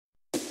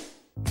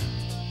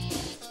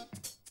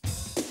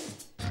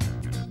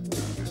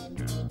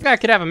guy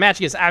could have a match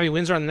against Abby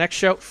Windsor on the next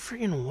show.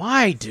 Freaking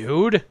why,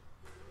 dude?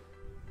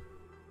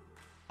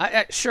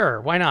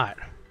 Sure, why not?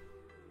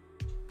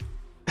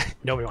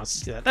 Nobody wants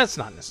to do that. That's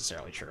not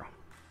necessarily true.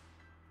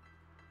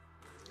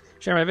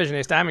 Share my vision.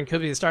 Ace Diamond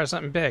could be the start of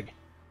something big.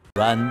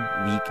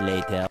 1 week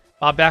later.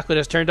 Bob Backlund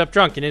has turned up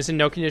drunk and is in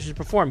no condition to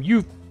perform.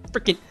 You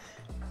freaking...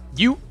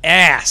 You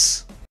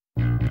ass!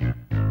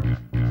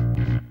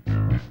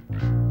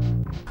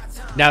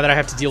 Now that I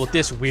have to deal with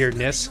this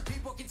weirdness.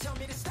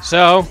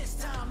 So,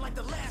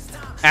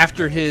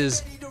 after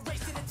his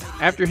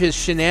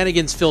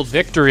shenanigans-filled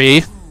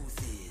victory,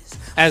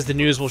 as the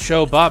news will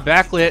show, Bob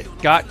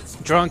Backlund got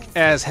drunk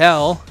as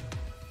hell,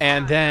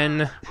 and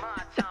then...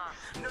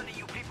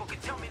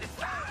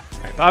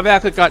 Right, Bob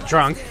Backlund got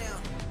drunk.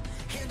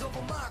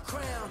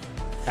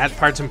 That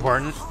part's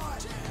important.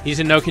 He's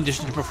in no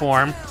condition to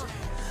perform,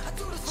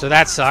 so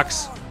that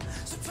sucks.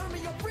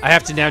 I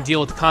have to now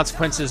deal with the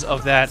consequences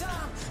of that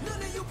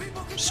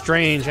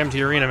strange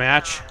empty arena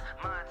match,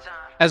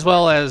 as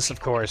well as, of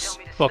course,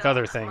 book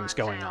other things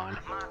going on.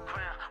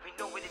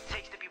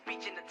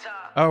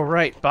 Oh,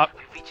 right, Bob.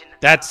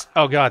 That's...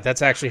 Oh, God,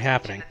 that's actually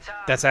happening.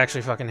 That's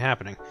actually fucking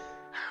happening.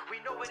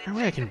 Is there a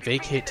way I can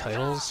vacate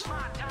titles?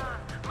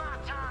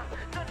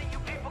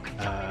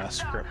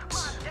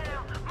 Script.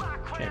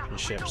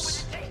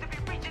 Championships.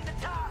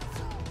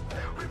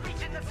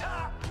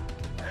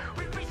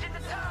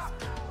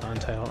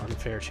 Non-title,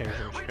 unfair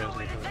championship.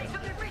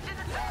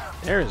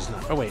 There is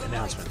not. Oh, wait,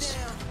 announcements.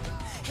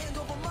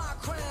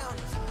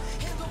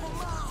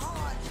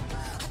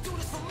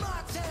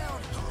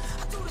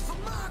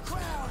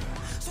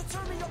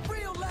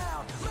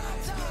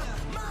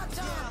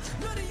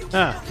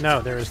 Ah,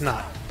 no, there is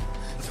not.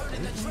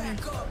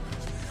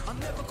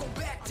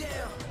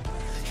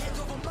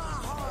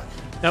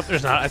 Nope,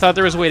 there's not. I thought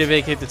there was a way to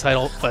vacate the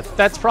title, but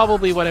that's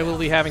probably what I will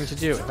be having to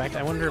do. In fact,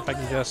 I wonder if I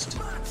can just...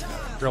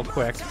 real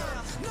quick.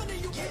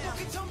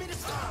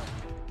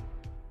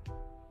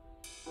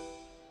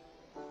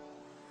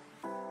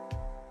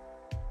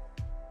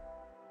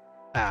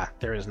 Ah,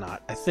 there is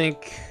not. I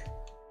think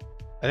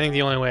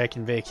the only way I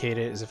can vacate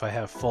it is if I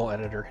have full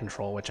editor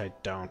control, which I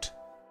don't.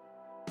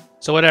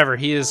 So whatever,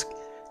 he is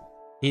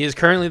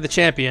currently the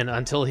champion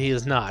until he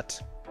is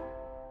not.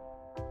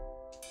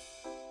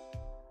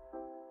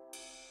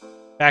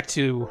 Back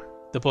to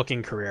the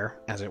booking career,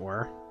 as it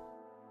were.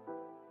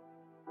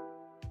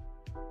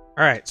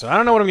 Alright, so I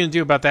don't know what I'm going to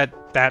do about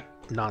that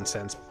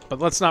nonsense, but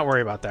let's not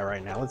worry about that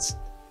right now.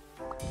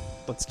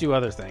 Let's do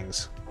other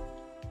things.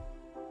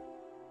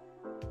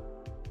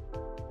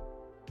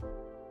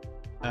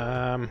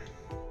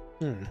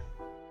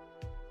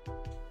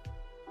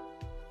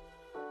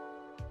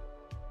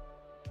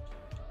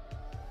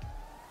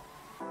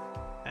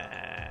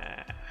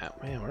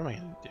 Man, what am I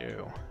going to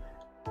do?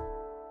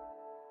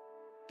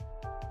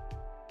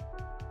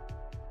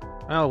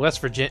 Oh,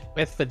 West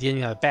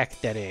Virginia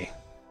back daddy.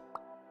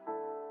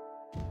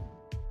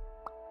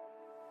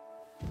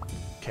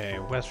 Okay,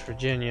 West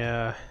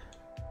Virginia.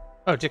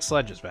 Oh, Dick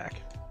Sledge is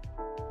back.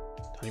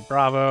 Tony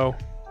Bravo.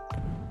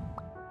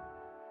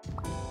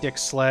 Dick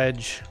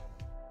Sledge.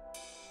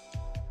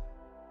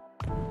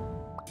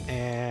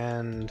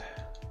 And...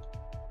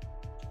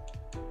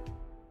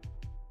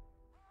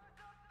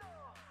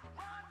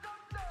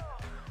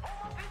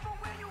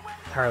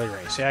 Harley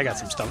Race. Yeah, I got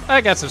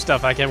some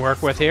stuff I can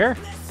work with here.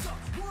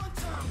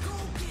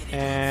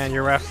 And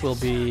your ref will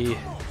be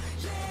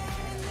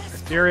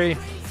Fury.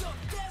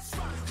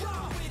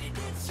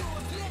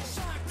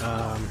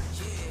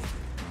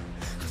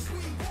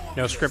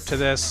 No script to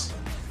this.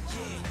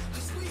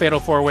 Fatal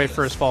 4-way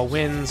first fall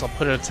wins. I'll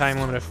put a time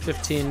limit of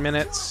 15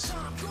 minutes.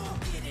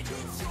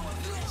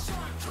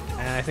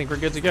 And I think we're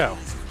good to go.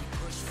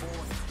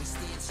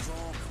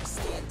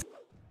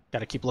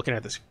 Gotta keep looking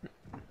at this.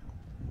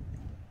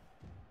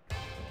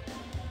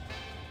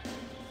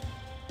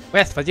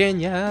 West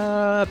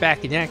Virginia,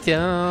 back in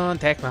action,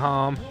 take me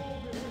home.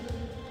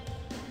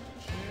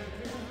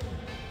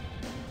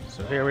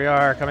 So here we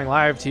are, coming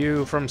live to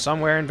you from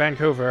somewhere in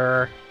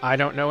Vancouver. I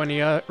don't know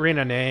any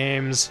arena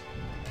names.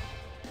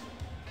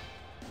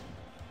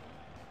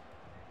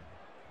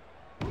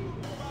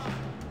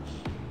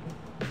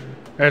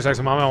 Hey,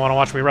 Sexy Mama, want to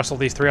watch me wrestle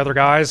these 3 other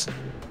guys?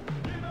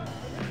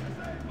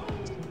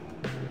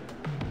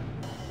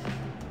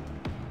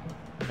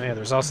 Oh yeah,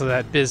 there's also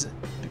that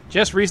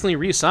just recently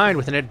re-signed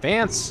with an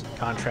advance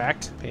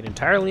contract, paid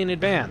entirely in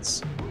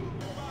advance.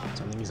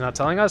 Something he's not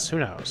telling us? Who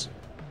knows?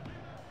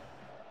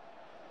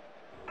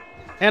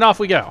 And off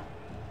we go.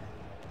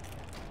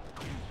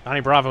 Donnie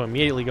Bravo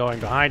immediately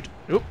going behind.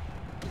 Oop.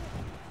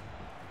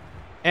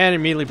 And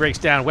immediately breaks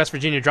down. West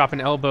Virginia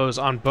dropping elbows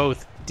on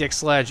both Dick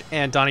Sledge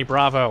and Donnie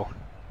Bravo.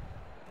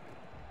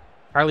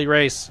 Harley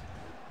Race,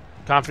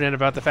 confident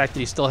about the fact that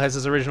he still has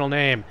his original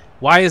name.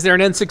 Why is there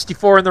an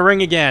N64 in the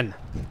ring again?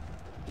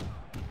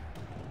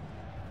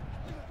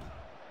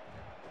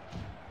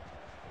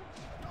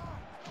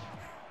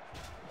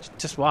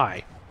 Just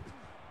why?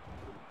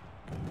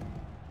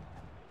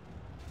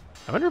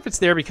 I wonder if it's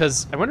there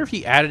because... I wonder if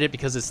he added it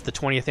because it's the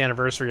 20th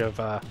anniversary of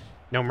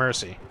No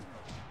Mercy.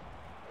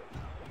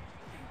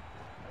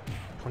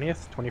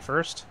 20th?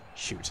 21st?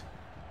 Shoot.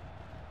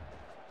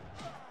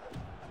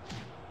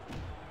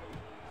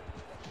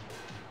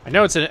 I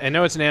know it's an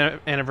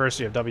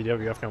anniversary of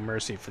WWF No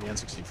Mercy for the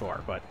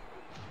N64, but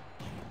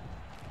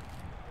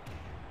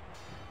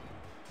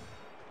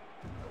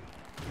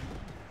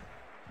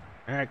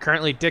all right.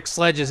 Currently, Dick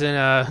Sledge is in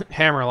a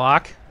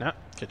hammerlock. No,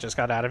 just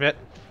got out of it.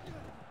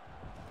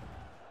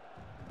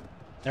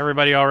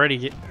 Everybody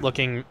already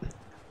looking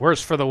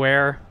worse for the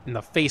wear in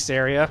the face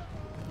area.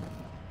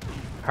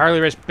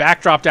 Harley Race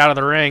backdropped out of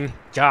the ring.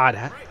 God,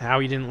 how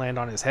he didn't land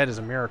on his head is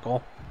a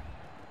miracle.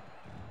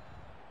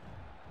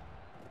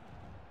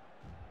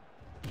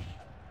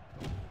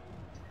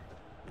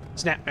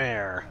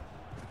 Snapmare.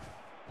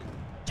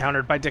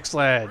 Countered by Dick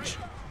Sledge.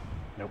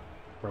 Nope.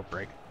 Rope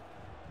break.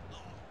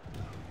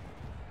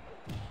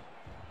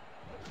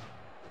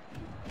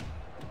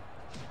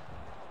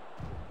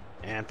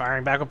 And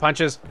firing back with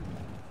punches.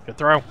 Good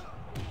throw.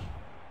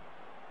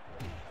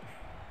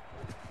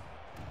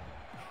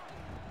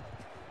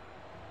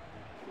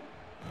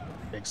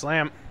 Big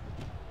slam.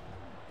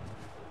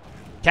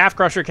 Calf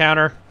crusher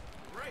counter.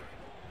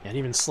 And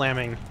even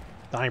slamming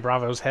Donnie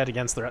Bravo's head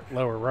against the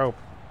lower rope.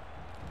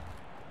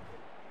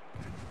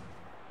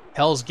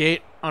 Hell's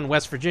Gate on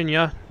West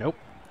Virginia. Nope.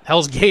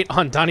 Hell's Gate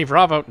on Donnie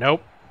Bravo.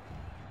 Nope.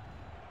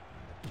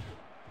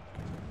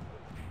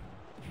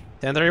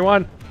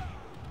 10-31.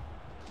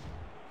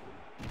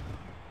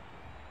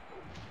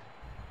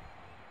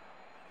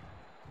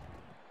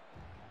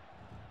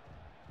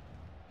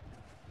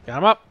 Got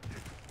him up.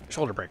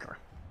 Shoulder breaker.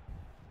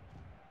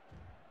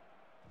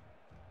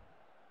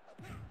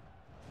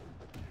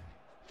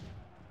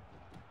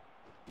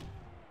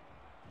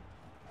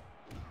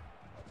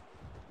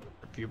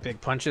 A few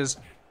big punches.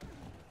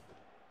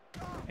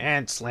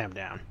 And slam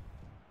down.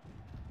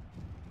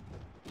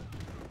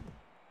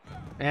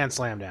 And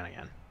slam down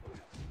again.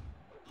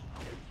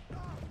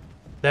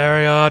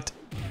 Lariat.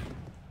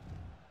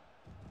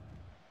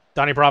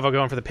 Donnie Bravo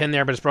going for the pin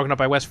there, but it's broken up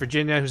by West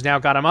Virginia, who's now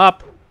got him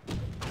up.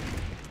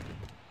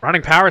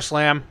 Running power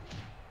slam.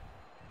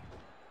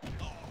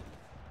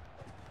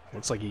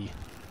 Looks like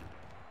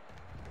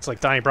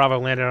Donnie Bravo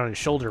landed on his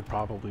shoulder,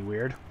 probably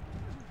weird.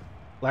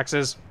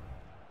 Lexus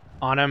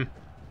on him.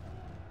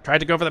 Tried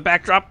to go for the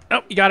backdrop.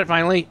 Oh, he got it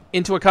finally.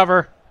 Into a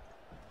cover.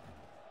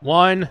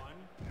 One.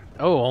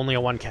 Oh, only a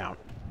 1 count.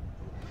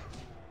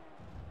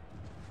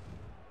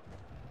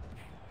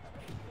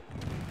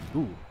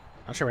 Ooh,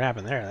 not sure what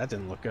happened there. That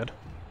didn't look good.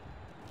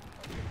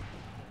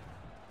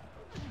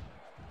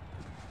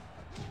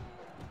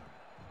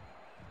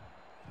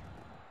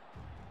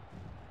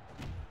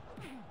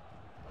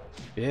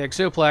 Big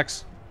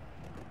suplex.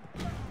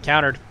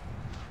 Countered.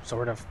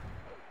 Sort of.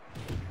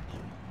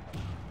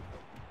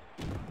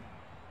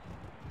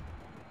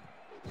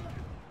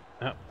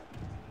 Oh.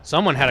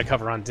 Someone had a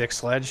cover on Dick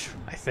Sledge,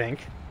 I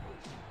think.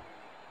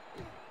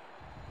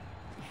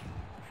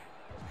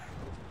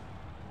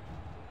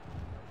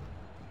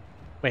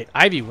 Wait,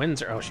 Ivy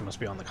wins? Oh, she must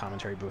be on the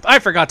commentary booth. I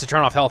forgot to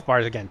turn off health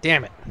bars again.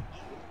 Damn it.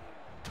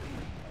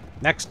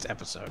 Next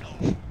episode.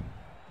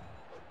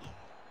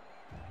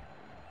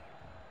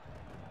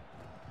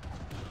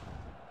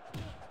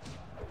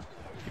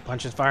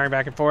 Punches firing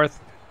back and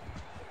forth.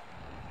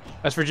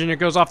 West Virginia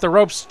goes off the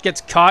ropes, gets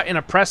caught in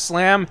a press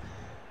slam.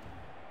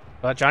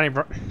 But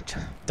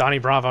Donnie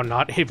Bravo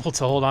not able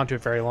to hold on to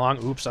it very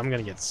long. Oops, I'm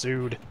going to get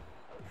sued.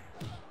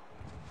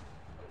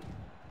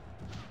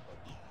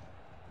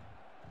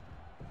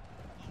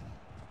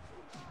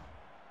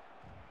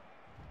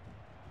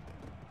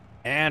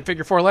 And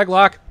figure 4 leg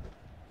lock.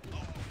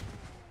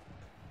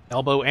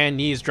 Elbow and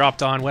knees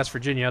dropped on West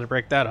Virginia to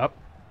break that up.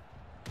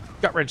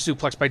 Gut wrench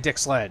suplex by Dick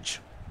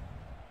Sledge.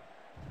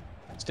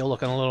 Still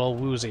looking a little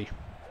woozy.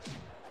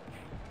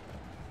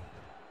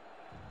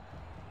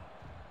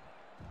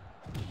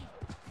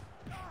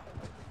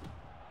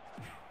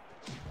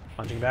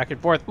 Punching back and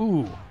forth.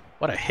 Ooh,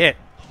 what a hit.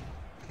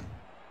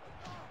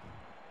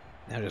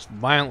 Now just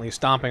violently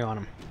stomping on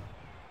him.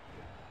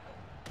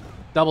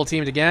 Double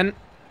teamed again.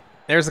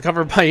 There's the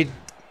cover by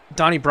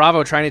Donnie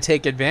Bravo trying to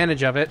take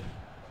advantage of it.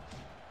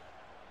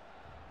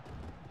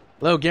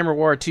 Hello,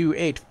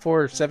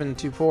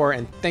 GamerWar284724,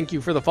 and thank you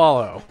for the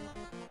follow.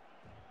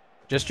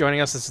 Just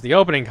joining us, this is the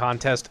opening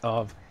contest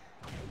of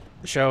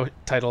the show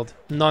titled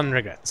Non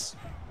Regrets.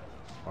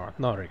 Or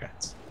No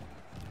Regrets.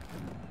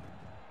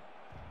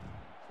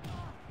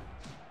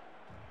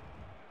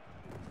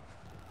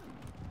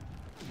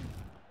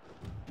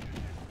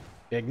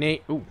 Big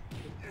knee. Ooh.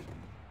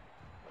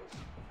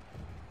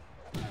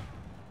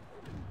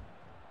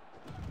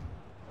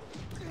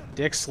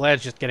 Dick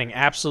Sledge just getting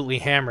absolutely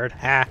hammered.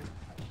 Ha.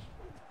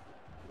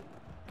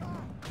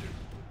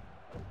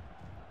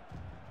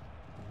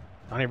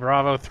 Donnie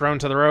Bravo thrown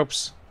to the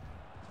ropes.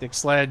 Dick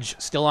Sledge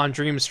still on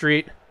Dream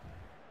Street.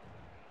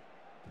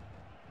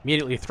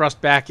 Immediately thrust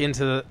back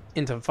into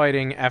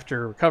fighting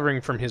after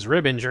recovering from his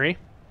rib injury.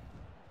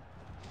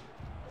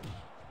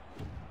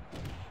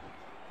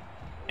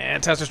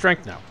 And test of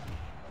strength, no.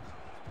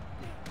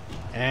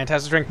 And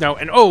test of strength, no.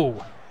 And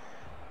oh!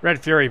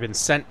 Red Fury been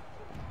sent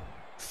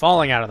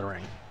falling out of the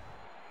ring.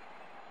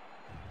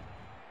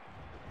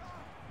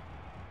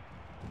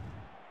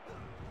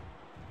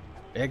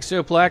 Big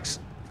suplex.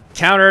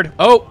 Countered.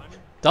 Oh!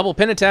 Double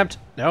pin attempt.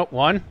 Nope.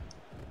 One.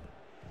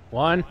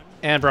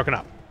 And broken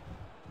up.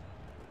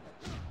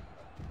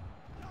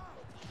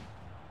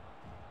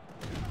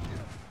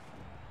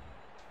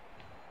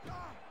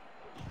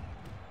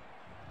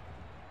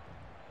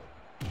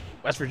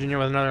 West Virginia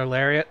with another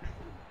lariat.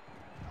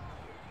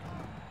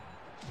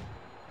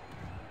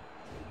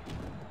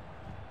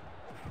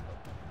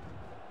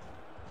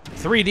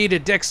 "3D to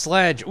Dick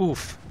Sledge."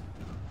 Oof.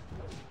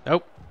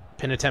 Nope.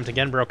 Pin attempt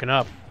again broken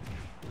up.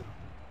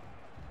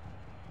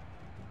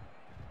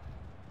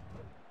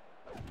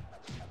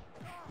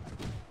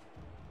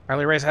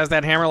 Harley Race has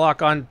that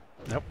hammerlock on.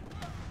 Nope.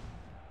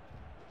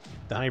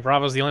 Donnie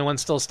Bravo's the only one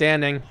still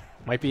standing.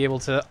 Might be able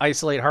to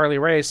isolate Harley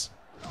Race.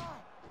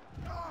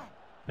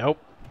 Nope.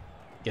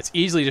 Gets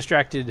easily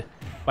distracted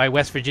by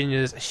West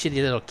Virginia's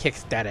shitty little kick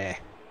daddy.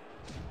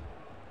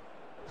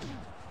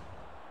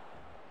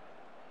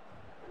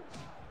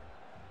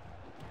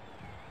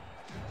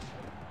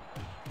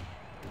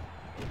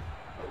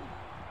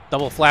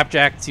 Double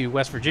flapjack to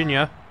West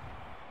Virginia.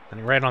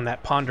 And right on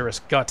that ponderous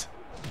gut.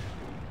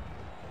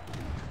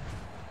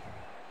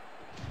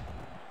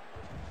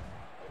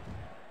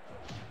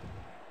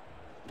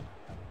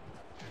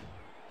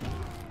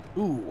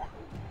 Ooh.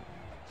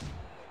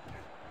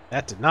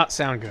 That did not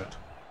sound good.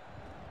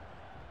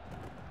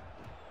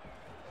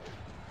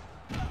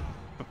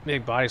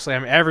 Big body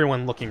slam.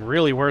 Everyone looking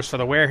really worse for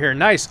the wear here.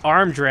 Nice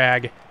arm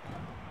drag.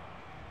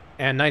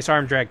 And nice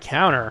arm drag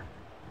counter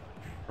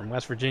from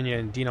West Virginia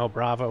and Dino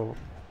Bravo.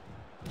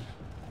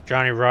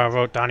 Johnny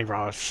Bravo, Donnie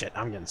Bravo. Shit,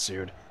 I'm getting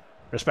sued.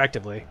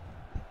 Respectively.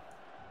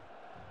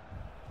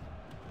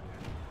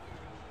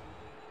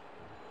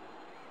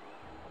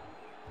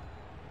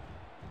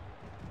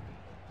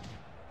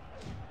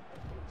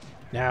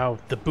 Now,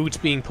 the boots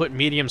being put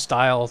medium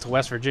style to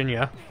West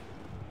Virginia.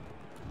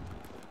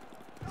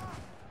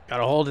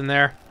 Got a hold in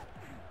there.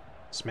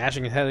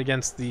 Smashing his head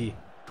against the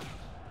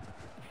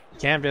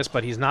canvas,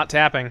 but he's not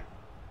tapping.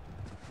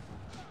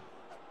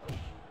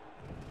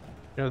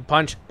 The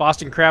punch.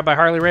 Boston Crab by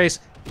Harley Race.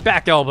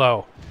 Back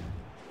elbow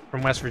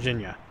from West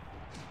Virginia.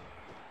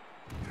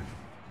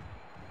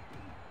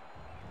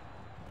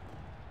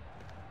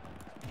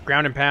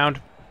 Ground and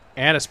pound.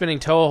 And a spinning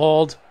toe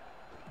hold.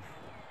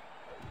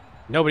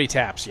 Nobody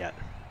taps yet.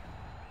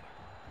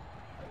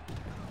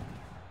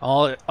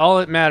 All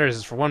it matters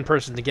is for one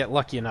person to get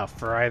lucky enough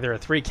for either a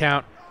 3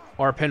 count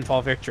or a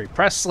pinfall victory.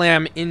 Press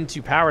slam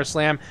into power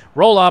slam.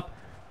 Roll up.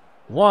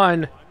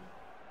 1,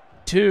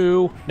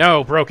 2.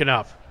 No, broken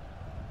up.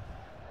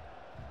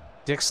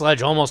 Dick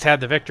Sledge almost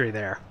had the victory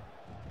there.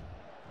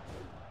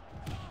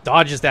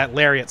 Dodges that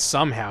lariat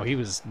somehow. He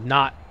was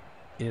not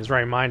in his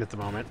right mind at the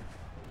moment.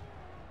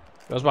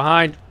 Goes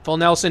behind. Full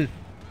Nelson.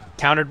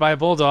 Countered by a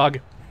Bulldog.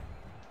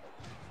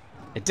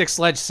 And Dick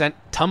Sledge sent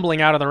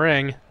tumbling out of the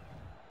ring.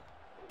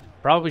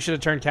 Probably should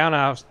have turned count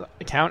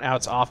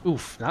outs off.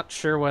 Oof, not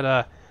sure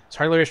what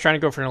Harley was trying to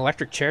go for an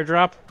electric chair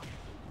drop.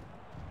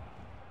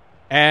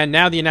 And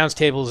now the announce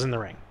table is in the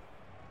ring.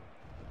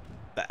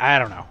 I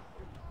don't know.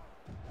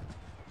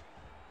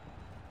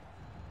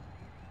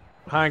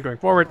 Behind, going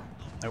forward.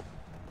 Nope.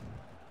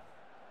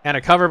 And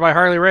a cover by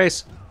Harley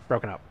Race.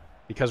 Broken up.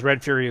 Because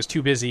Red Fury is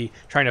too busy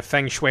trying to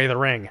feng shui the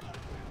ring.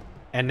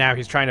 And now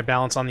he's trying to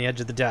balance on the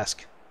edge of the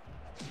desk.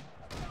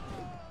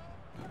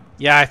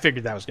 Yeah, I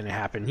figured that was going to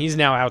happen. He's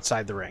now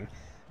outside the ring.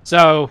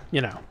 So,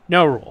 you know,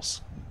 no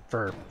rules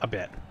for a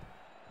bit.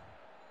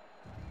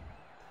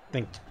 I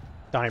think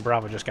Donnie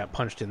Bravo just got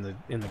punched in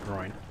the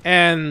groin.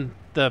 And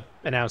the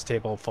announce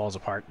table falls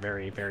apart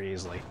very, very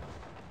easily.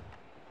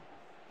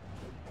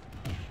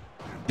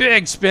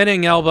 Big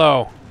spinning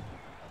elbow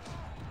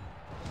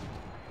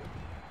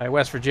by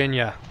West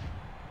Virginia.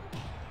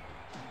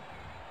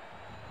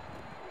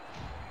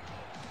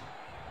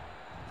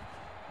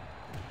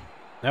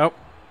 Nope.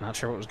 Not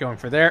sure what was going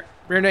for there.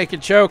 Rear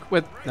naked choke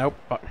with... Nope.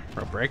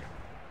 Rope break.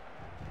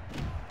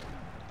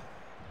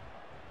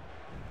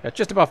 Got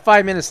just about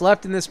 5 minutes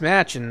left in this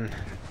match, and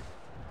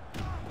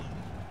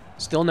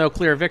still no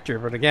clear victor,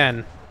 but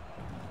again,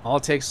 all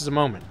it takes is a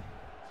moment.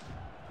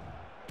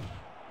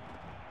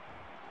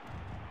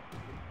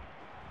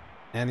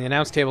 And the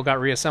announce table got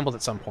reassembled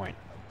at some point.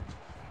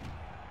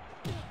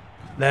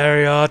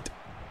 Lariat.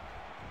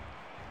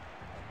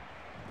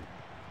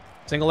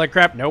 Single leg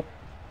crap? Nope.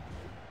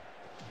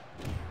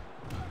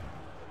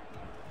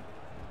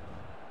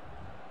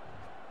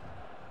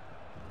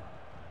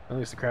 At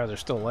least the crowds are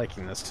still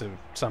liking this to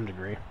some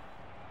degree.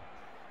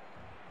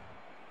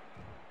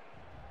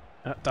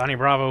 Donnie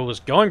Bravo was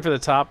going for the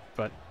top,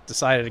 but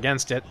decided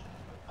against it.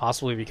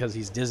 Possibly because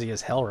he's dizzy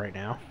as hell right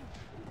now.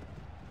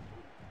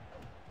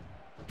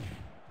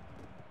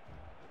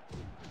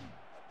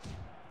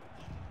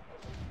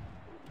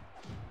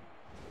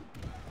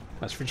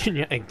 West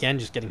Virginia, again,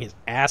 just getting his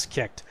ass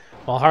kicked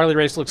while Harley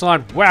Race looks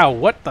on. Wow,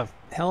 what the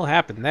hell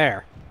happened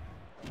there?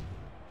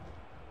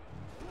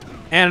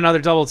 And another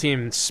double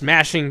team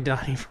smashing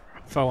Donnie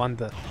Bravo on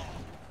the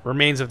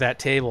remains of that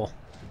table.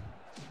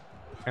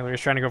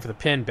 Tyler's trying to go for the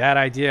pin. Bad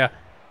idea.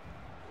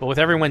 But with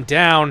everyone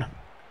down...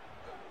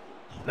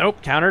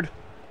 Nope, countered.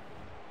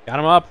 Got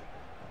him up.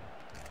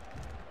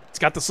 It's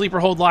got the sleeper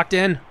hold locked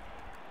in.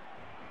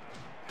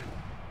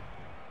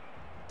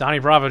 Donnie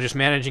Bravo just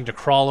managing to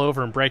crawl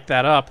over and break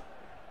that up.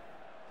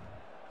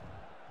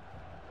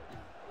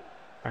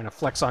 Trying to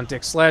flex on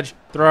Dick's sledge.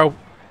 Throw.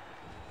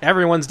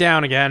 Everyone's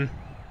down again.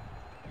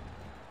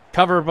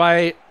 Cover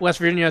by West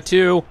Virginia,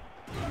 2.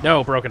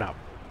 No, broken up.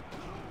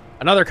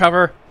 Another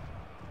cover.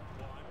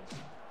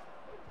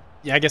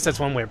 Yeah, I guess that's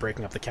one way of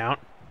breaking up the count.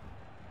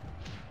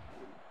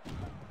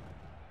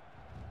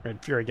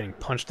 Red Fury getting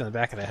punched in the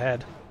back of the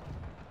head.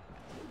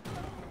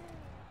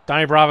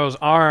 Donnie Bravo's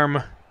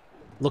arm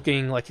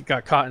looking like it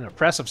got caught in a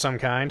press of some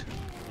kind.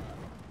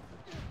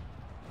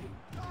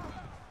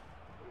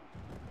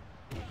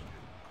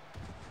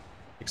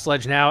 Big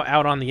Sledge now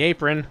out on the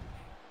apron,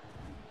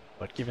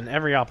 but given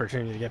every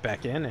opportunity to get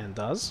back in, and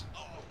does.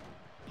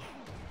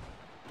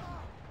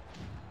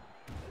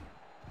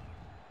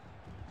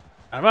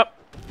 Got him up.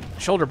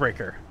 Shoulder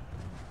breaker.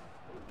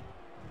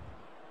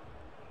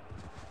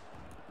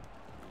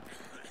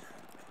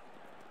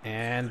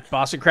 And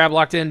Boston Crab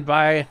locked in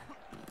by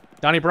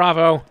Donnie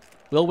Bravo.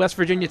 Will West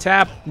Virginia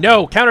tap?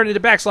 No. Countered into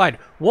backslide.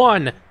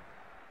 1,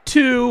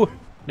 2.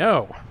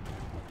 No.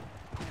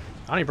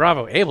 Donnie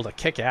Bravo able to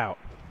kick out.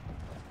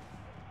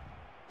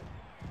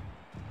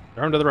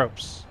 Throw him to the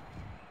ropes.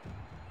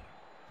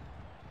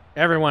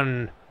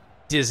 Everyone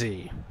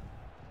dizzy.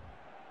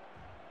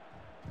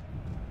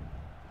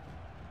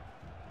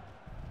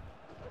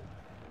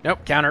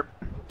 Nope. Counter.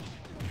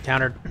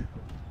 Countered.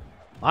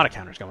 A lot of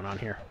counters going on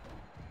here.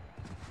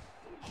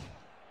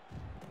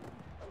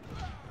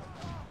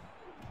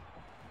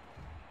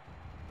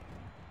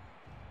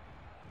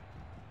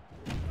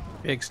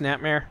 Big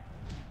snapmare.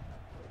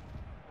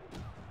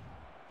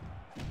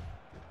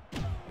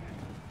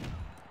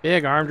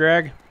 Big arm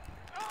drag.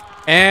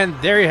 And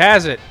there he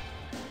has it.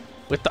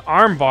 With the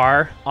arm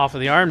bar off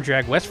of the arm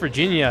drag, West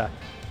Virginia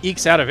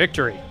ekes out a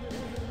victory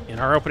in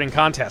our opening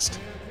contest.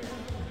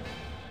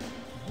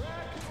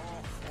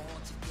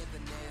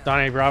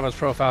 Donnie Bravo's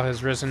profile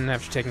has risen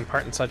after taking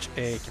part in such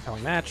a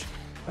compelling match.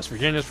 West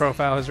Virginia's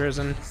profile has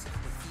risen.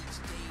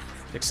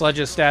 Dick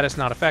Sledge's status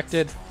not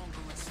affected.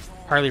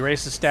 Harley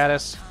Race's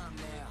status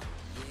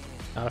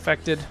not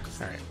affected.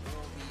 Alright.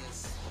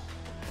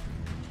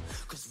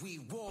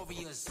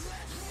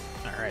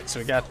 Alright, so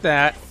we got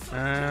that.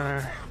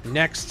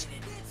 Next.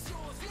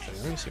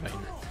 Let me see if I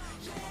can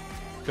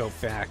go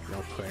back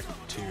real quick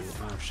to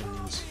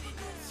options.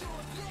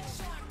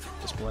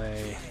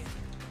 Display.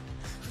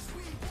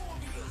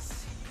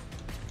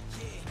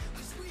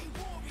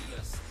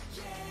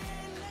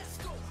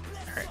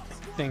 Alright,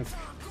 I think.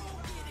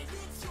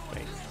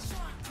 Wait.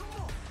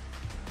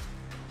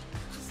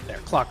 There,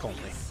 clock only.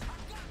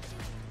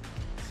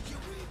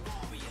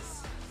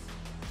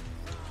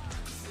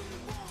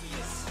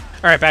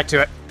 Alright, back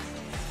to it.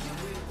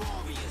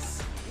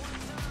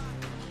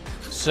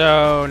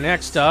 So,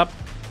 next up,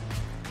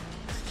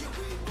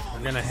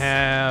 we're going to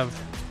have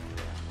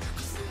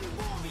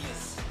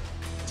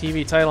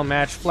TV title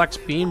match, Flex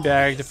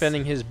Beanbag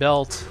defending his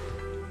belt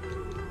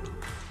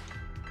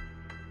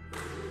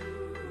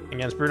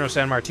against Bruno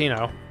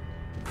Sammartino.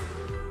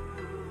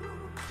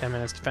 10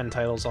 minutes, defend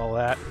titles, all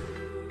that.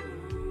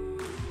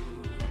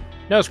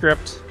 No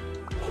script.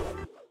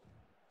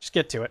 Just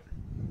get to it.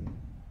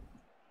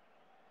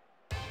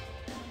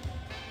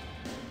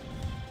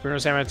 Bruno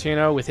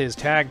Sammartino with his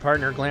tag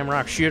partner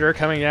Glamrock Shooter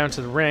coming down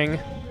to the ring.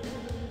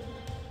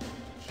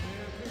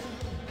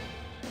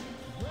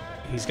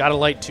 He's got a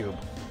light tube.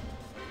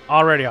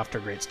 Already off to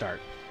a great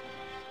start.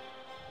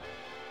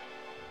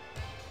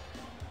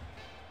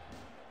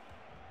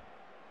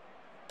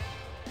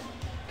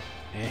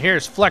 And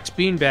here's Flex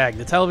Beanbag,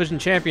 the television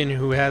champion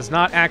who has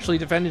not actually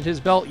defended his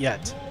belt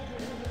yet.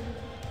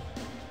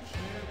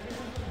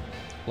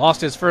 Lost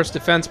his first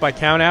defense by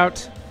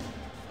countout.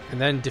 And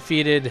then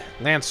defeated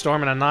Lance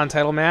Storm in a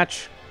non-title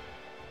match.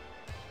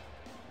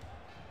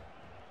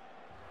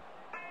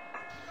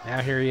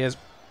 Now here he is.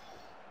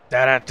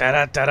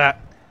 Da-da-da-da-da-da.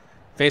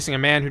 Facing a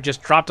man who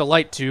just dropped a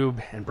light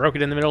tube and broke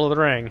it in the middle of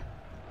the ring.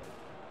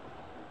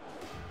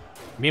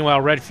 Meanwhile,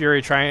 Red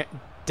Fury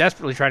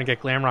desperately trying to get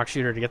Glamrock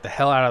Shooter to get the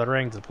hell out of the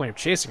ring to the point of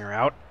chasing her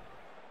out.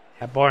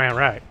 That boy ain't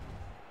right.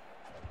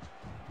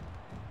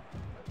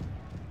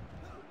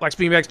 Flex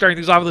Beanbag starting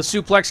things off with a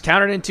suplex,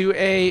 countered into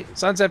a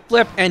sunset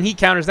flip, and he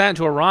counters that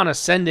into a Rana,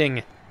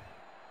 sending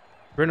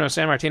Bruno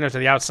Sammartino to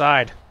the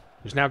outside,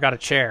 who's now got a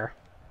chair.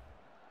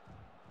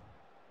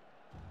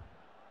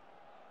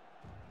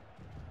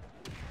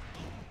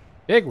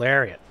 Big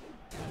lariat.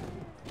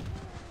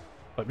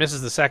 But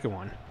misses the second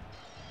one.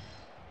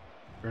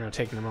 Bruno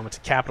taking a moment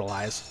to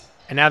capitalize.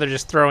 And now they're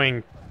just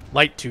throwing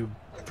light tube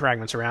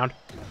fragments around.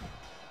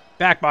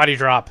 Back body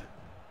drop.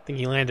 I think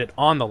he landed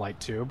on the light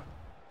tube.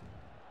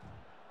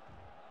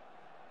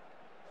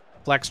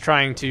 Flex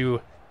trying to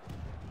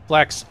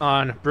flex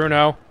on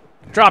Bruno.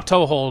 Drop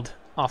toe hold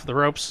off the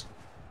ropes.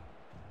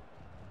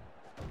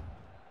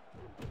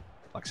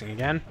 Flexing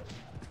again.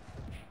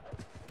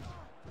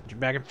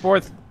 Back and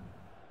forth.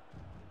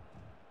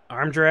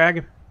 Arm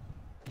drag.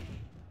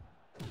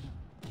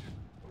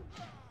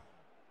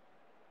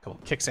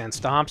 Couple kicks and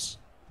stomps.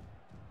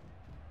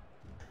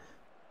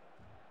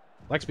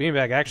 Flex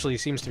Beanbag actually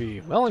seems to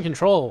be well in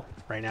control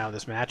right now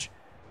this match.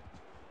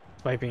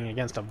 Despite being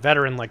against a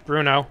veteran like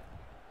Bruno.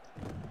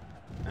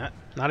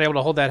 Not able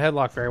to hold that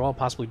headlock very well,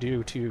 possibly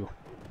due to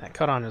that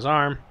cut on his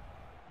arm.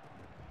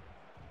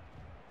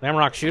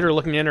 Lamrock Shooter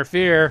looking to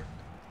interfere.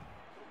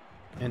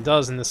 And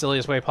does in the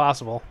silliest way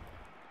possible.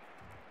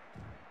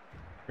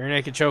 Rear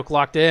naked choke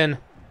locked in.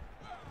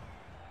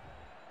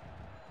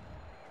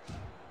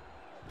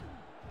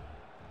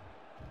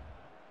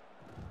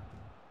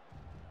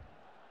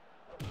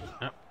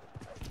 Oh.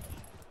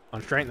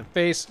 Punch right in the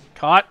face.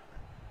 Caught.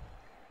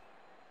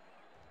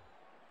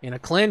 In a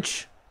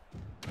clinch.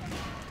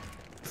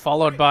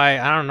 Followed by,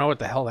 I don't know what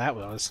the hell that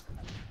was.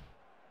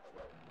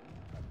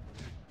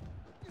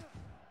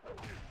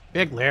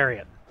 Big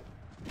lariat.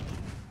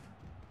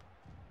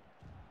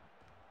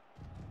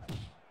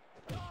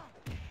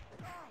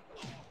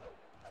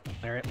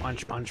 Lariat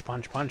punch, punch,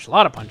 punch, punch. A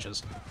lot of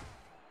punches.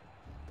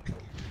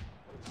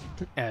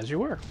 As you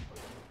were.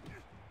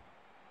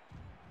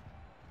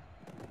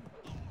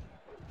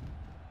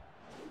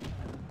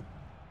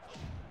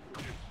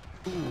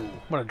 Ooh,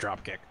 what a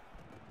drop kick.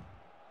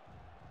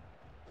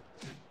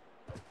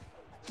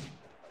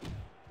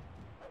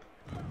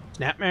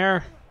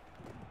 Snapmare.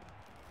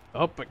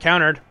 Oh, but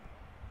countered.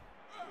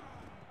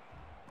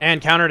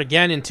 And countered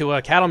again into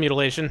a cattle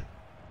mutilation.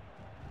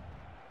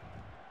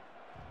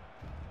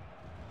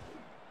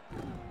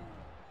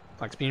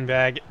 Flex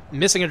Beanbag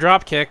missing a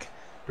drop kick.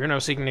 Bruno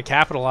seeking to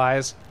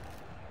capitalize.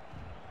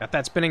 Got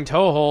that spinning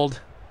toe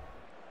hold.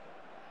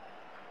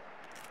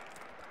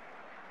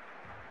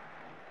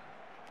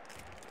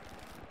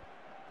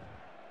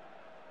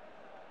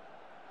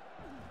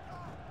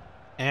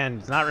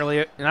 And not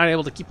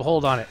able to keep a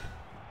hold on it.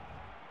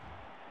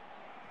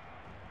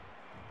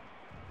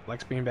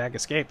 Flex Beanbag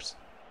escapes.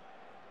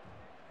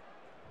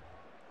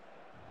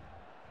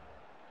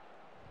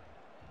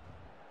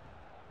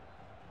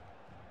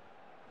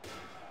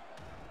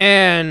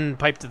 And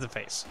pipe to the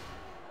face.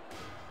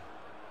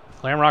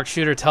 Lamrock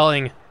Shooter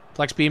telling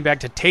Flex Beanbag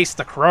to taste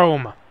the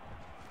chrome.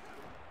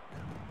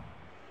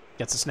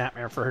 Gets a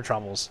snapmare for her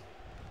troubles.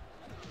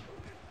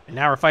 And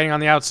now we're fighting on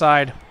the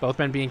outside. Both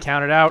men being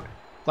counted out.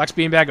 Flex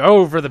Beanbag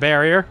over the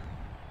barrier.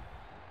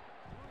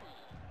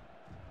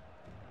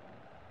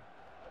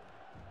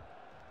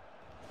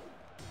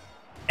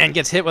 And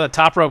gets hit with a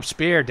top rope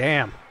spear.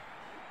 Damn.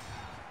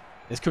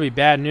 This could be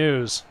bad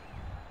news.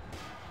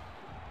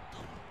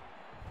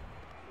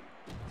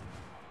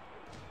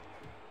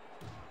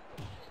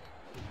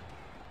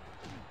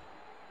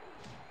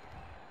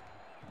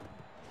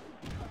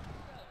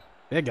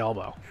 Big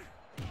elbow.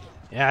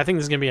 Yeah, I think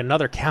this is going to be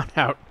another count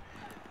out.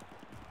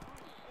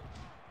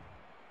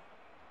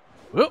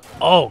 Whoop.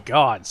 Oh,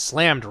 God.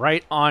 Slammed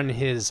right on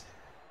his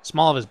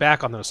small of his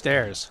back on those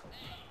stairs.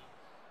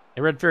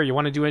 Hey, Red Fear, you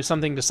want to do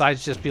something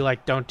besides just be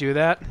like, don't do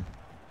that?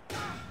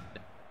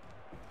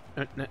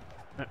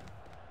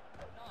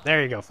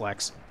 There you go,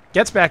 Flex.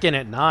 Gets back in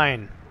at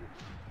 9.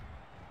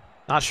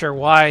 Not sure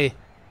why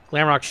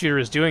Glamrock Shooter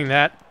is doing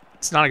that.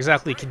 It's not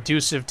exactly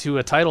conducive to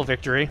a title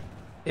victory,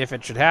 if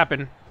it should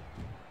happen.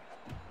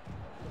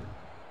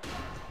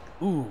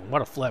 Ooh,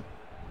 what a flip.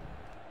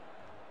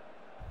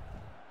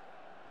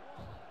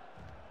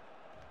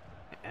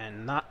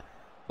 And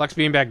Flex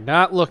Beanbag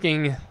not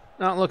looking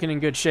in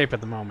good shape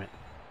at the moment.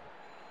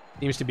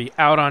 Seems to be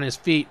out on his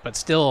feet, but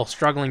still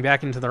struggling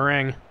back into the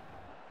ring.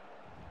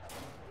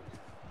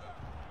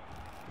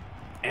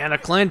 And a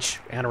clinch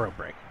and a rope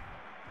break.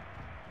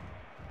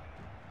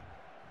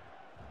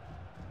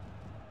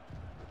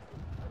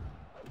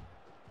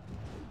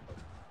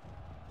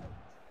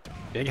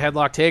 Big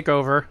headlock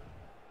takeover.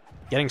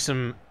 Getting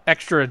some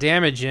extra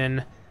damage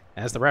in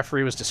as the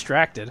referee was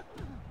distracted.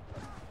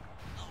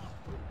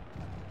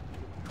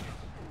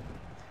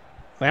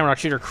 Glamrock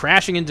Shooter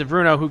crashing into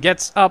Bruno, who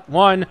gets up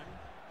 1,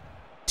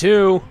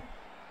 2,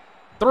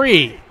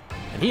 3.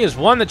 And he has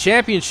won the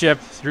championship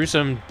through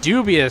some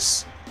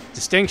dubious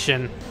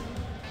distinction.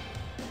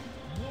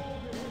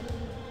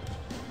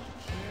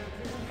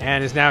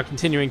 And is now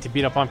continuing to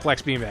beat up on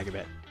Flex Beanbag a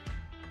bit.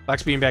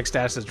 Flex Beanbag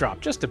status has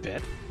dropped just a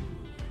bit.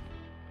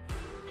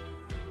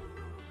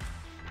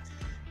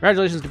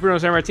 Congratulations to Bruno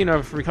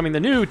Sammartino for becoming the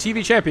new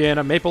TV champion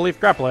of Maple Leaf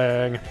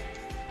Grappling.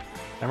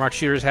 Lamrock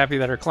Shooter is happy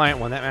that her client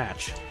won that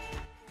match.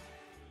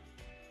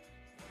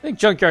 I think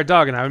Junkyard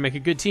Dog and I would make a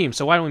good team,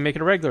 so why don't we make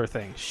it a regular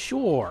thing?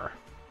 Sure.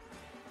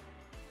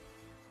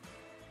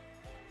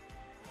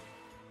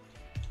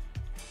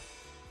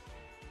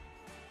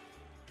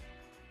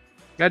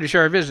 Glad to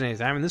share our vision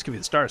anytime, and this could be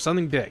the start of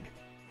something big.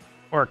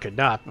 Or it could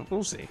not, but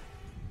we'll see.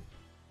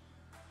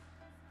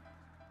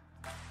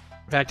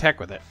 In fact, heck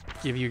with it.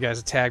 Give you guys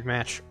a tag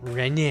match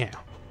right now.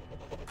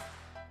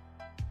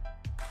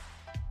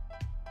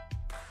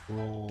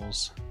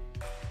 Rules.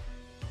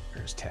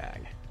 There's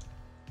tag.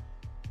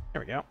 There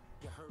we go.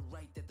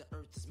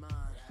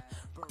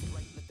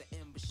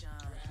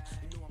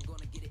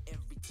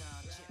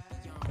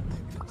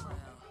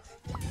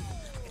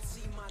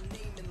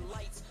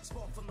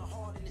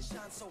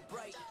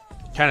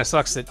 Kind of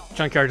sucks that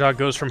Junkyard Dog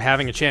goes from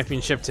having a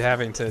championship to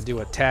having to do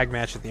a tag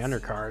match at the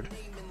undercard.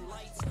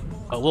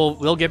 But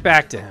we'll get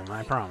back to him,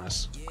 I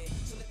promise.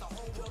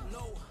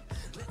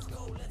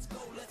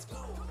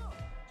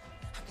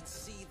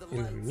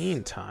 In the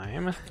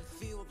meantime,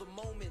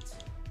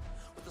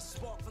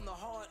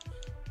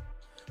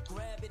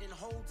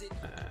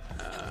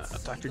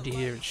 Dr. D.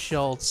 David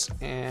Schultz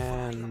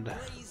and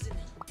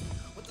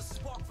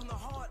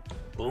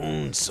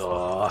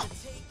Bonesaw.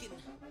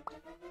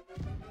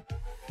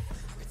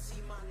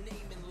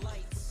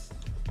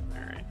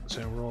 Alright,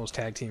 so rolls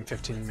tag team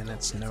 15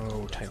 minutes,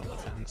 no title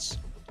defense.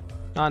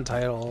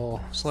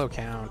 Non-title, slow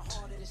count.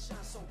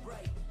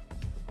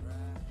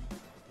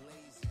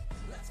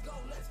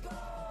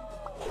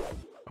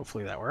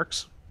 Hopefully that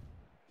works.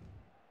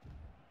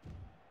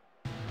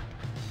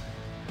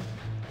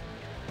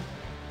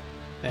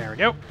 There we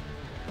go.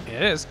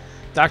 It is.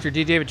 Dr.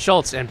 D. David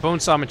Schultz and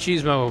Bonesaw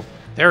Machismo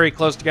very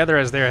close together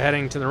as they're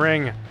heading to the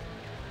ring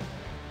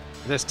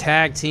for this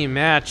tag team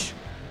match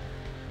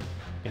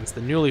against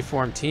the newly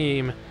formed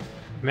team,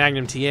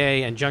 Magnum TA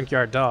and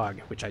Junkyard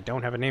Dog, which I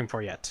don't have a name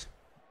for yet.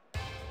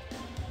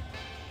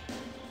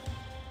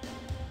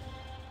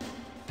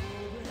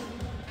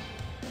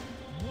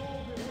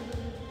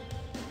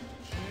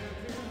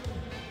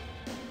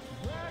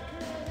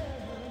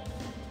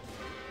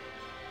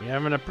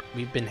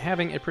 We've been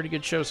having a pretty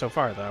good show so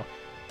far, though.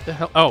 The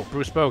hell? Oh,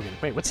 Bruce Bogan.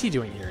 Wait, what's he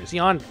doing here? Is he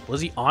on?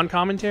 Was he on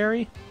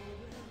commentary?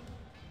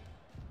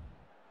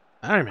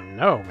 I don't even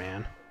know,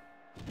 man.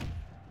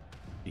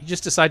 Did he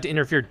just decide to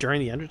interfere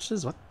during the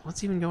entrances?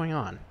 What's even going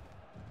on?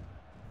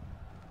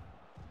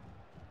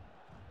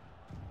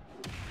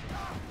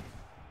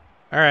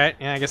 All right,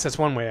 yeah, I guess that's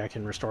one way I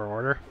can restore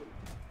order.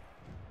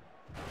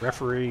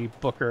 Referee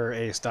Booker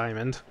Ace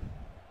Diamond.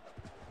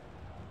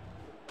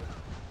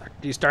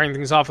 He's starting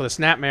things off with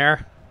a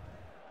snapmare.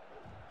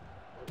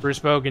 Bruce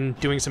Bogan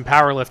doing some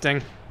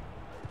powerlifting.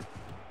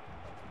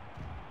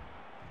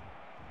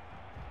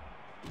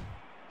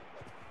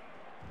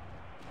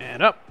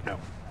 And up. No.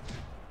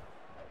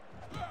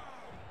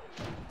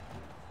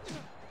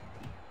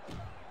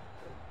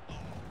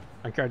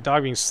 Junkyard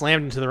Dog being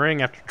slammed into the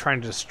ring after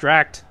trying to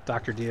distract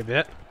Dr. D a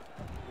bit.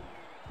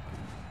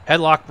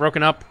 Headlock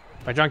broken up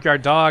by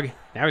Junkyard Dog.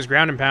 Now he's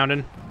ground and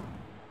pounding.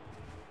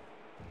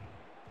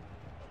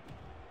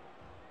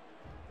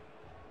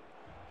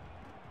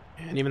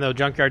 And even though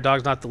Junkyard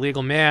Dog's not the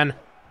legal man...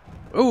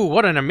 Ooh,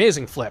 what an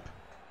amazing flip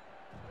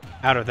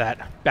out of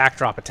that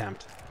backdrop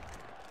attempt.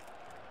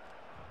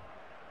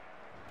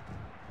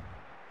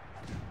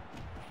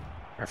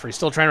 Referee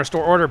still trying to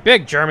restore order.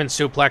 Big German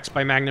suplex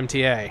by Magnum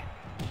TA.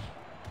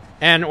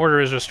 And order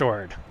is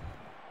restored.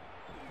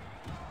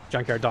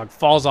 Junkyard Dog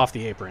falls off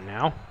the apron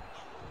now.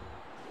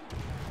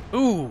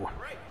 Ooh.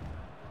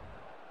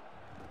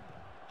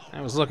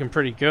 That was looking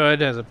pretty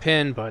good as a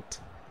pin, but...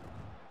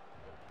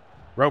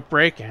 rope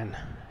break, and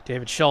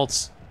David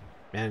Schultz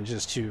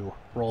manages to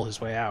roll his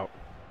way out.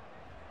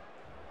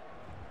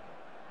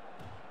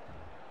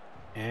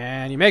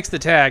 And he makes the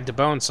tag to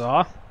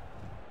Bonesaw.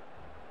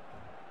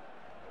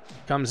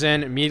 Comes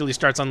in, immediately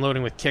starts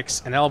unloading with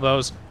kicks and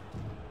elbows.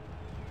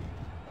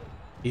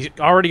 He's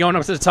already going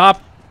up to the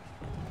top.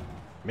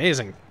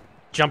 Amazing.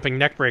 Jumping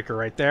neckbreaker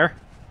right there.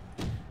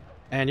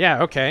 And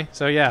yeah, okay,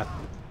 so yeah.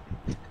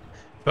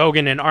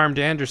 Bogan and Armed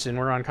Anderson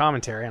were on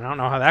commentary, and I don't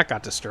know how that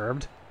got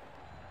disturbed.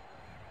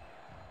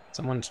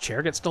 Someone's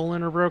chair get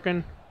stolen or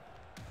broken?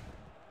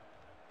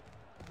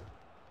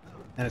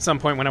 And at some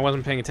point when I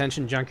wasn't paying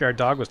attention, Junkyard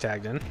Dog was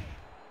tagged in.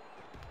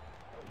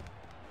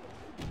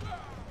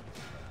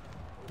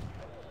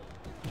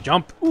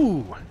 Jump.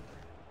 Ooh.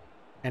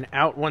 And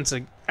out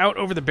out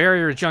over the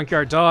barrier is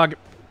Junkyard Dog.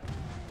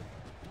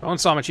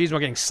 Bonesaw Machismo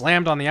getting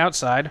slammed on the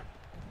outside.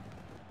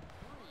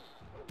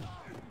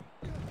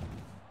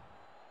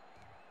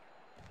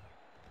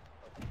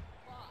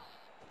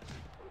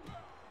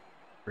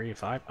 Three,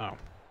 five. Oh.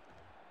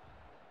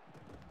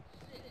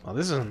 Well,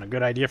 this isn't a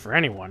good idea for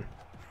anyone.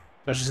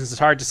 Especially since it's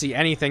hard to see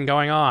anything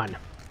going on.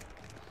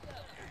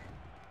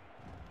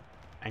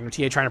 Magnum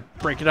TA trying to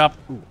break it up.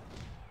 Ooh.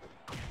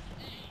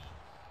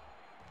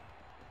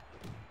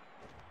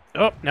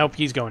 Oh, nope,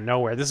 he's going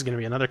nowhere. This is going to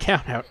be another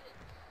countout.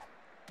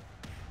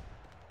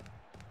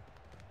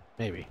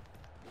 Maybe.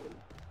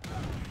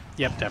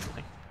 Yep,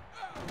 definitely.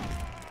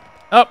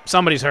 Oh,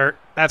 somebody's hurt.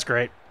 That's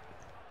great.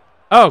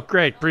 Oh,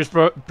 great. Bruce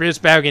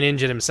Bogan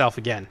injured himself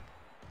again.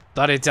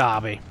 Thought it's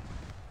Derby.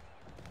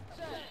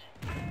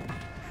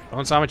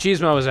 Bonesaw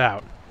Machismo is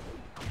out.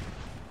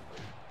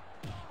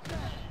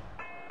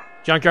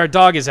 Junkyard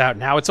Dog is out.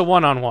 Now it's a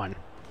one-on-one.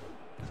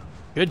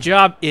 Good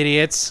job,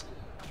 idiots.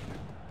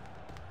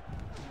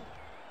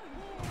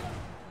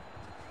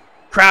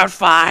 Crowd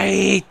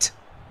fight!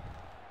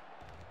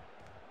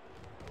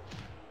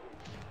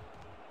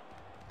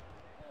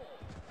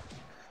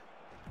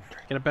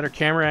 Try to get a better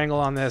camera angle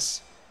on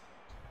this.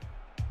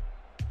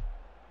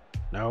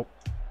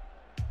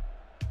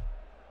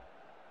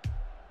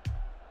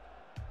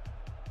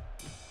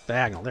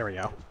 diagonal. There we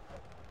go.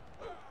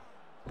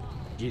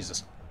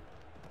 Jesus.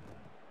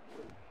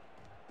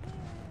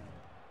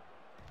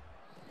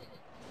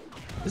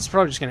 This is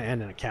probably just going to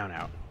end in a count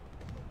out.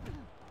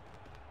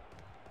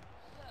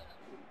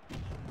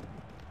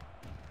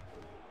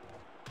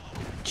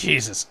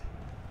 Jesus.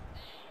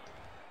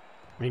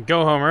 I mean,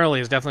 go home early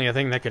is definitely a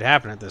thing that could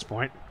happen at this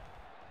point.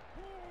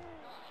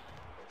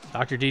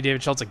 Dr. D.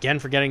 David Schultz again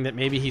forgetting that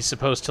maybe he's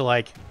supposed to,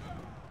 like...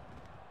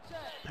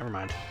 Never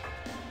mind.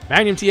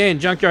 Magnum TA and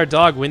Junkyard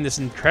Dog win this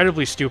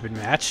incredibly stupid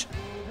match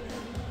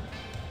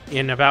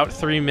in about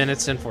 3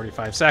 minutes and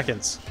 45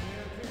 seconds.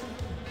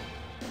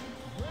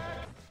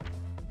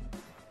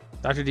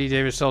 Dr. D.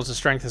 David Schultz's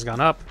strength has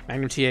gone up.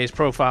 Magnum TA's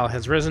profile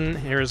has risen.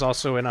 Here is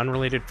also an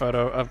unrelated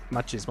photo of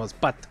Machismo's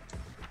butt.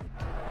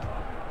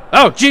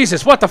 Oh,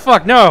 Jesus, what the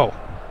fuck? No!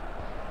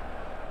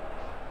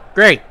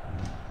 Great.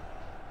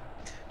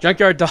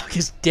 Junkyard Dog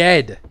is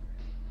dead.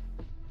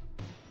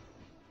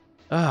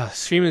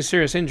 Extremely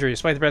serious injury.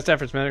 Despite the best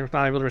efforts, medics were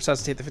not able to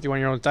resuscitate the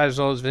 51-year-old. Died as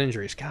well as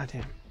injuries. God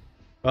damn.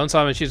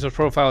 Bonesaw Machismo's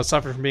profile has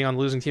suffered from being on the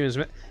losing team in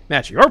this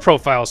match. Your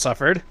profile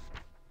suffered.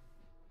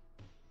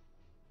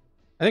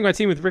 I think my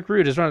team with Rick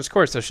Rude has run its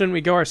course, so shouldn't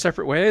we go our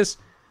separate ways?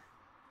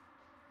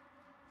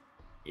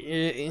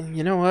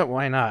 You know what?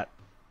 Why not?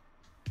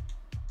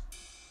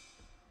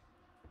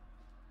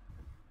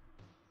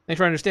 Thanks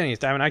for understanding this,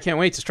 Diamond. I can't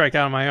wait to strike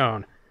out on my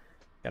own.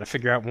 Gotta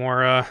figure out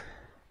more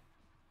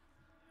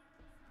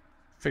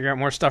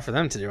stuff for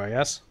them to do, I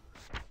guess.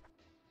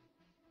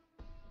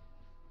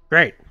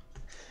 Great.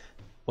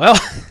 Well,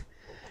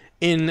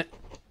 in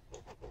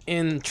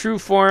true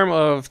form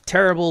of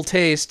terrible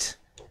taste,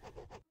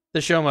 the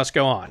show must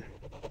go on.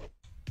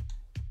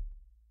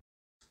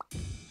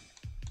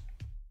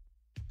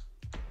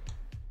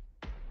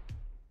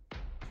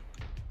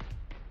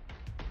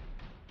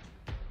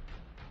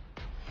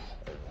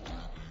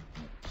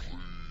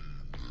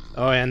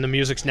 Oh, and the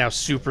music's now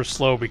super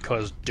slow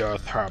because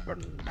death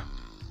happened.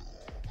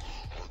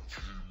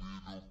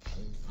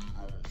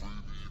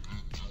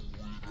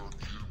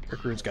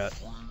 Rick Rude's got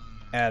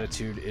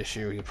attitude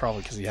issue,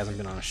 probably because he hasn't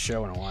been on a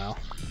show in a while.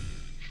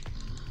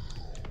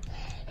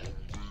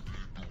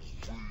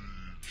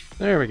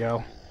 There we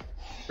go.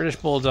 British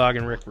Bulldog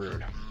and Rick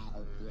Rude.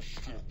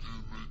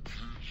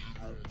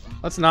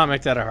 Let's not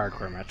make that a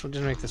hardcore match. We'll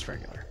just make this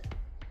regular.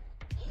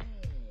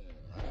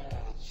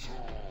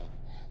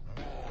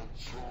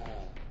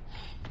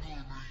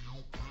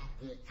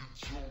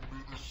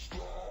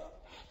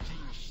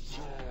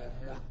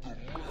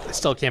 I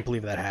still can't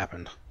believe that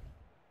happened.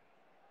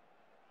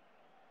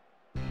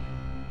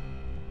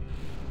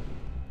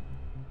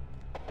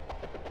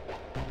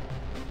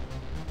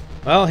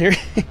 Well,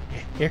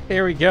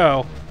 here we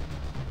go.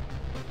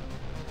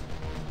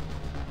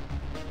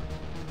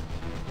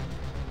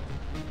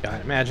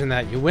 God, imagine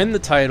that. You win the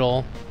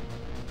title,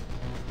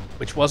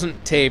 which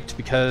wasn't taped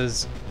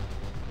because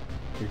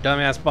your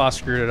dumbass boss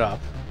screwed it up.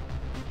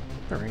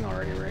 The ring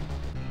already, Rick.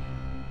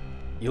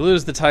 You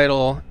lose the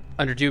title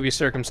under dubious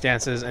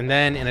circumstances, and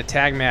then in a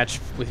tag match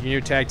with your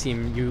new tag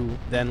team, you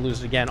then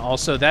lose it again.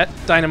 Also, that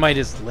dynamite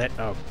is lit.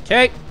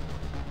 Okay.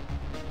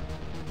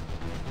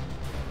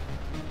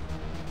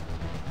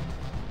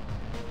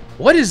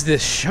 What is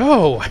this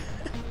show?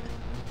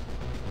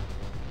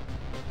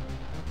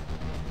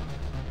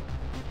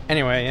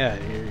 Anyway, yeah,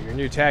 your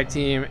new tag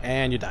team,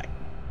 and you die.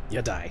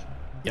 You die.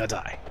 You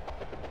die.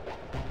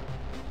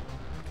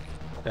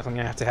 Definitely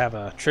gonna have to have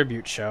a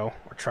tribute show,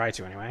 or try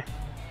to anyway.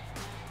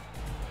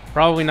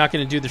 Probably not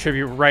gonna do the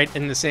tribute right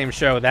in the same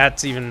show.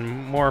 That's even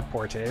more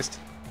poor taste.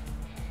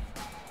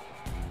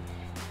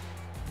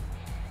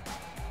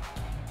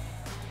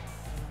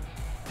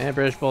 And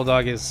British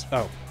Bulldog is...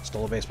 oh,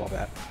 stole a baseball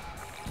bat.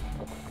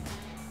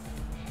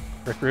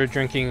 Rick Rude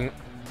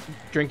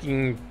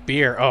drinking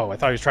beer. Oh, I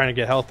thought he was trying to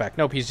get health back.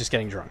 Nope, he's just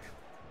getting drunk.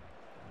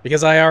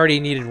 Because I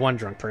already needed one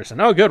drunk person.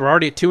 Oh, good, we're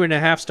already at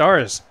 2.5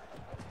 stars.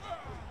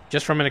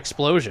 Just from an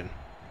explosion.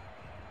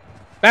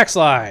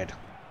 Backslide!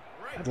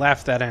 I'd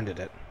laugh that ended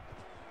it.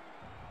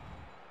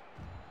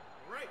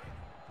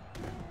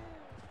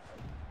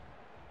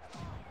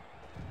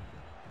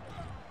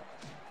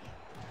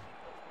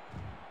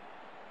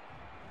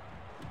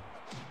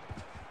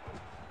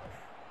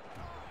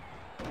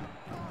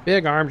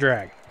 Big arm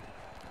drag.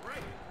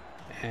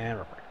 And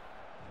rubber.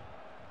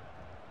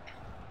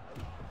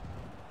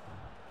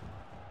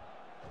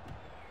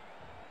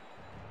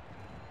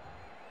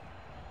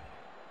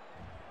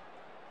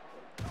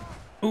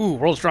 Ooh,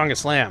 world's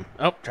strongest slam.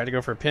 Oh, tried to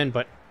go for a pin,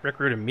 but Rick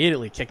Rude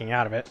immediately kicking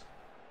out of it.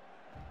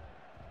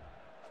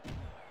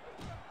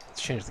 Let's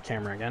change the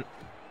camera again.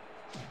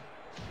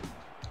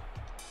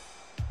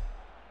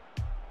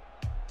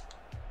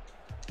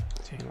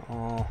 Team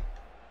all.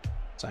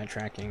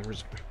 Sidetracking.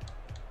 Resume.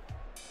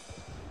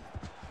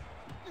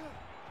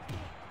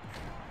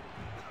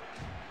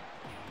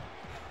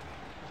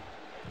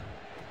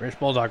 British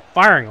Bulldog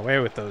firing away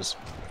with those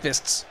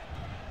fists.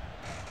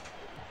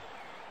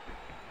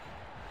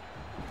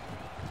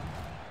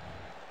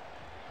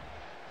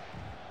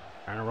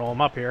 Trying to roll him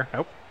up here.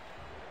 Nope.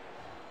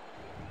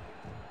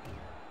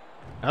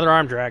 Another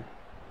arm drag.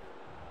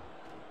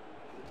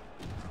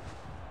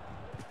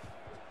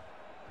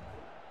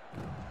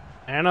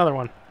 And another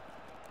one.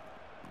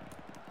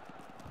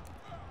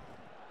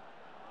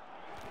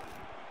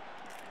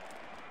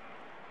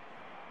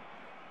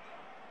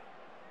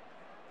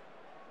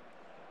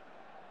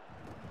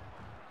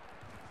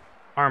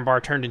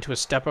 Armbar turned into a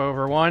step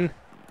over one.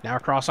 Now a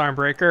cross arm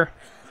breaker.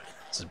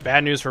 This is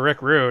bad news for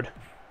Rick Rude.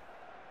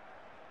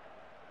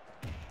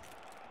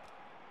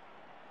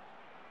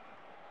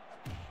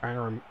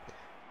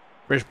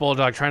 British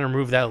Bulldog trying to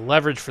remove that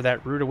leverage for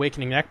that Rude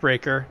Awakening neck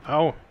breaker.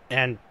 Oh,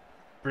 and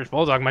British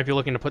Bulldog might be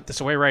looking to put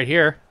this away right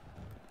here.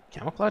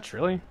 Camel clutch,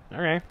 really?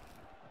 Okay.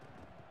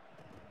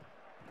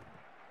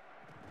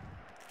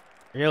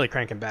 Really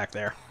cranking back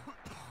there.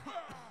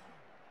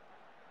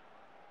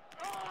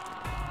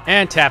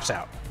 And taps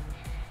out.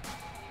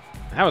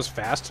 That was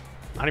fast.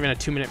 Not even a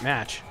 2-minute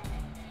match.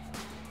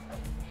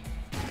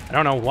 I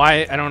don't know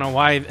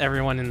why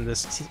everyone in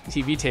this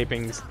TV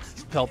tapings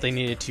felt they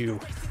needed to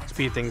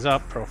speed things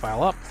up.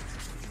 Profile up.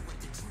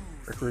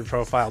 Recruit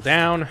profile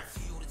down.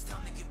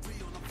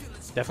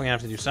 Definitely gonna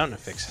have to do something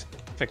to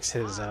fix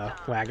his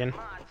wagon.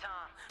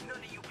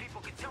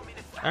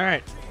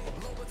 Alright.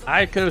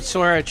 I could have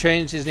swore I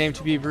changed his name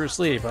to be Bruce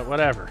Lee, but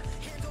whatever.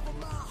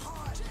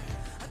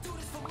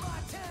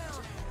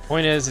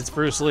 Point is, it's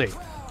Bruce Lee.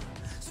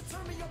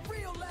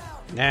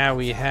 Now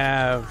we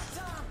have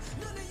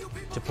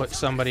to put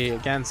somebody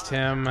against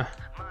him.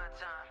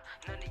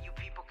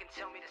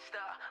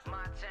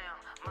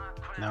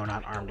 No,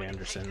 not Armed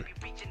Anderson.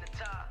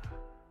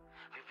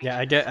 Yeah,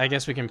 I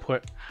guess we can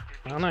put...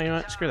 Oh, no, you know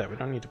what? Screw that. We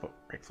don't need to put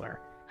Ric Flair.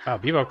 Oh,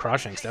 Bebo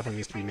Crawshanks definitely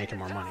needs to be making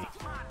more money.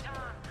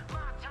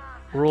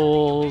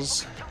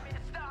 Rules.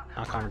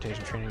 Not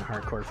confrontation training,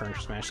 hardcore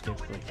furniture smash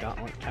games,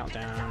 gauntlet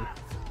countdown.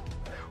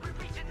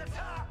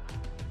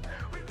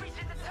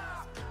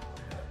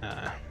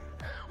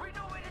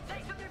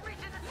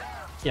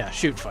 Yeah,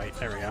 shoot fight.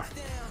 There we go.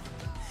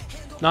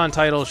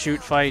 Non-title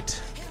shoot fight.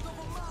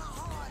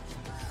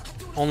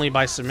 Only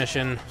by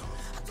submission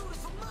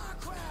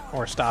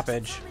or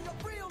stoppage.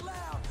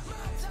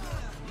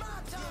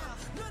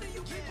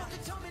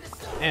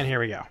 And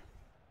here we go.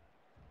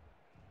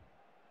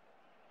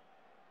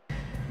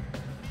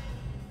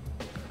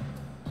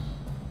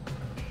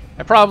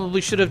 I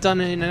probably should have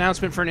done an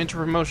announcement for an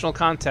inter-promotional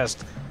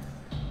contest,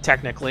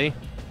 technically,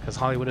 because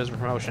Hollywood is a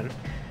promotion.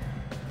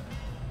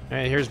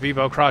 And here's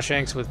Bebo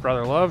Crawshanks with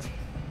Brother Love.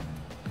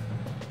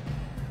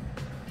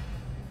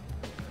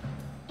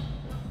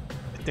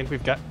 I think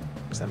we've got...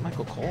 Is that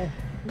Michael Cole?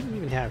 What do we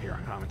even have here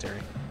on commentary?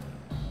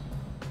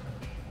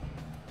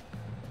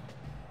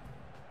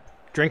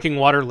 Drinking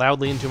water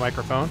loudly into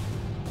microphone.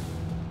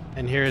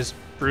 And here's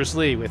Bruce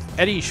Lee with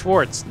Eddie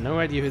Schwartz. No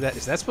idea who that is.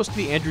 Is that supposed to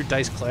be Andrew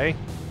Dice Clay?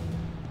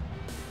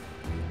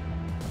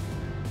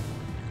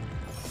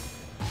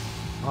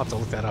 I'll have to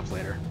look that up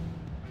later.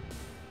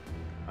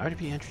 Why would it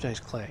be Andrew Dice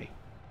Clay?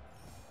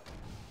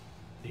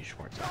 Eddie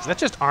Schwartz. Is that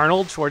just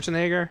Arnold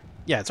Schwarzenegger?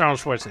 Yeah, it's Arnold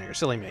Schwarzenegger.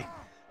 Silly me.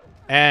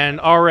 And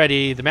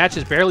already, the match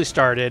has barely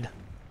started.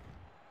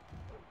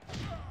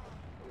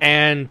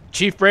 And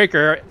Chief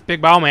Breaker,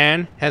 Big Bow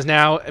Man, has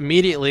now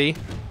immediately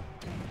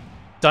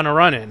done a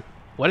run-in.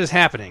 What is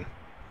happening?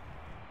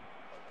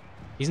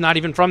 He's not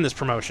even from this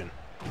promotion.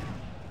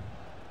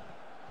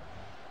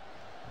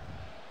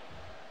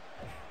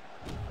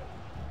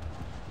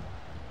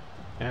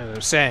 As I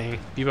was saying,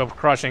 Bebo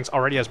Crawshanks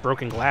already has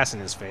broken glass in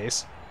his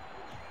face.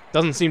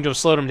 Doesn't seem to have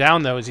slowed him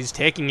down, though, as he's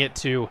taking it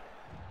to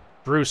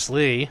Bruce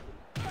Lee.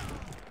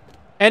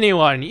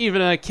 Anyone,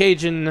 even a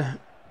Cajun...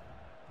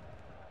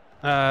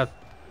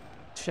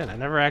 shit, I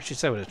never actually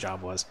said what his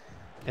job was.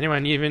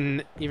 Anyone,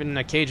 even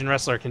a Cajun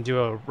wrestler can do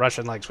a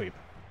Russian leg sweep.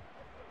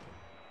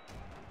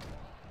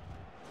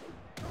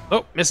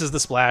 Oh, misses the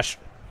splash.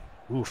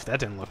 Oof, that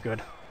didn't look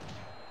good.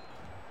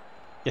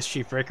 Guess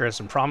Chief Breaker has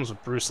some problems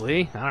with Bruce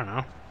Lee. I don't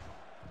know.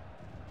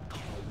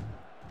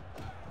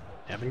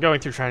 Yeah, I've been going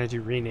through trying to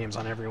do renames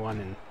on everyone,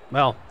 and,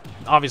 well,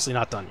 obviously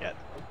not done yet.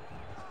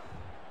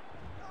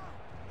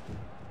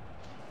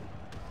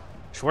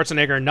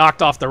 Schwarzenegger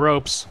knocked off the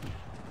ropes.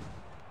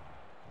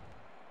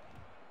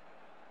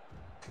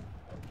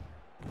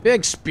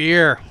 Big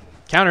spear.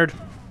 Countered.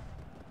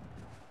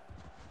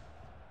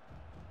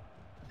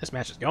 This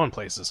match is going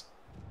places.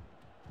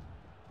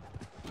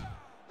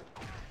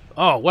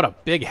 Oh, what a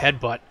big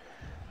headbutt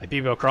by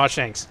Bebo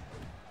Crawshanks.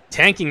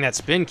 Tanking that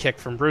spin kick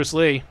from Bruce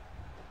Lee.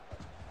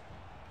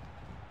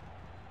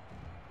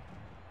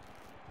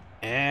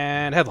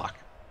 And headlock.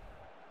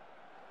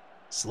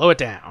 Slow it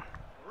down.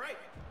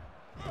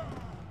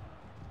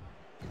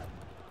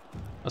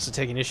 Must have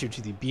taken issue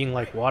to the being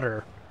like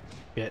water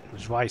bit,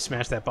 which is why he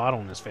smashed that bottle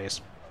in his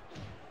face.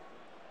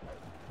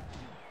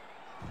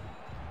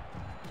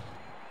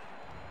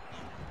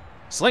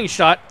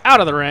 Slingshot out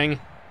of the ring.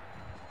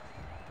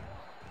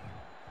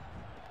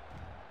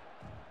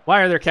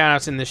 Why are there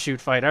countouts in this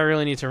shoot fight? I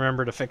really need to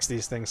remember to fix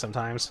these things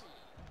sometimes.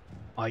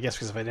 Well, I guess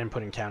because if I didn't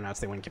put in countouts,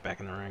 they wouldn't get back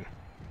in the ring.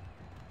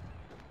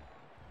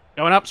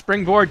 Going up,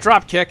 springboard,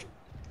 drop kick.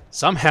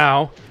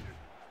 Somehow,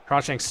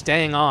 Crawshank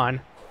staying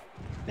on.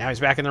 Now he's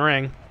back in the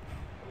ring.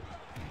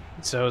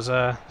 So's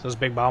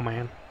Big Ball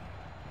Man.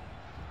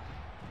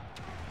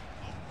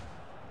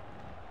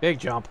 Big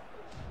jump.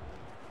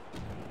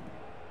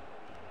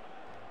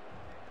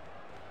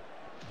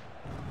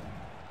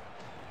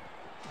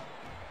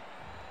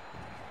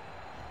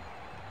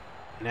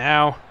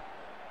 Now,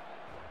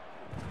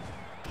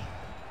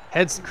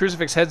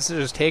 Crucifix head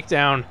scissors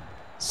takedown,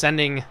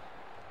 sending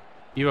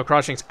Bebo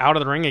Crawshanks out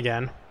of the ring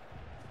again.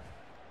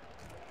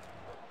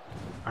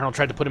 Arnold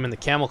tried to put him in the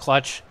camel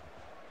clutch.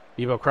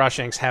 Bebo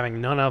Crawshanks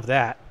having none of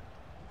that.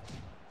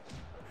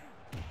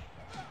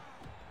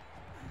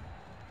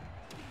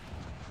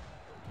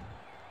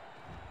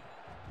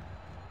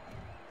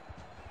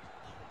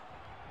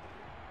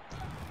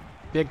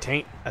 Big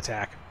taint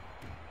attack.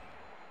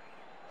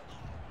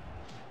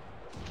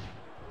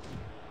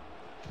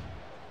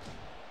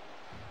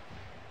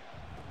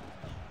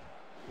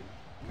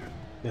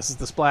 This is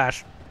the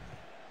splash.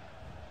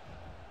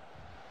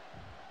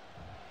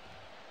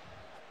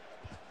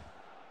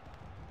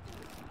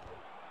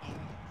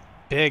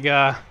 Big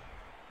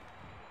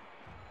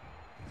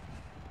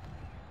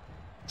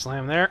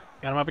slam there.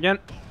 Got him up again.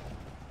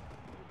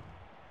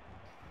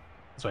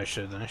 That's what I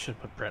should. Then I should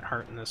put Bret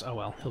Hart in this. Oh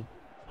well, he'll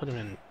put him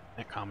in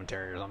at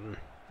commentary or something.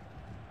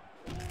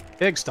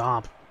 Big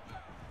stomp.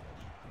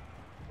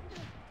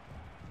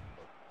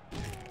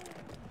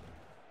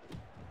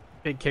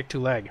 Big kick to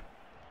leg.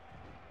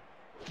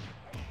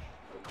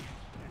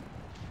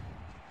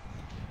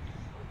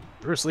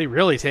 Bruce Lee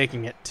really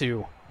taking it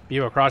to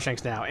Bebo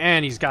Crawshanks now,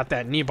 and he's got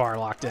that knee bar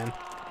locked in.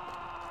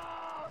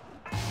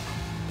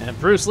 And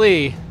Bruce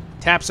Lee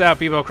taps out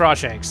Bebo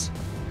Crawshanks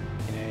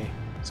in a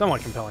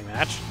somewhat compelling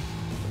match.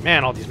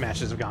 Man, all these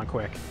matches have gone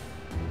quick.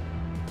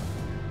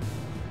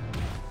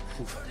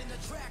 Oof.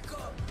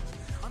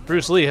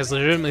 Bruce Lee has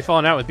legitimately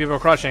fallen out with Bebo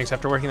Crawshanks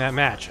after working that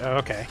match. Oh,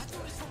 okay.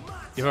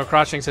 Bebo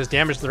Crawshanks has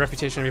damaged the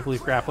reputation of Maple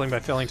Leaf Grappling by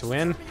failing to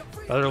win.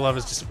 Brother Love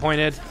is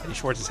disappointed. Eddie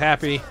Schwartz is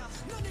happy.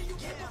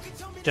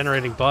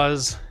 Generating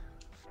buzz.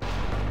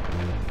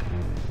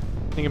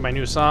 Thinking of my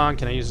new song.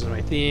 Can I use it as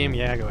my theme?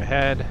 Yeah, go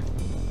ahead.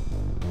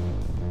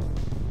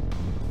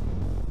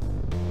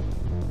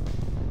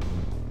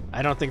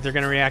 I don't think they're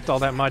going to react all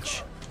that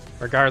much,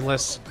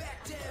 regardless.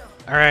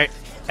 All right,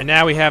 and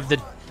now we have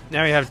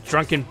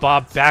Drunken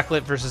Bob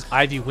Backlund versus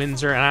Ivy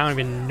Windsor, and I don't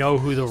even know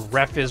who the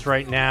ref is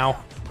right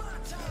now.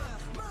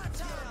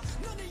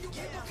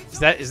 Is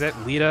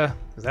that Lita?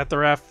 Is that the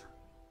ref?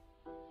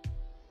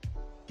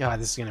 God,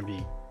 this is going to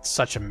be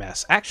such a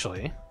mess.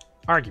 Actually,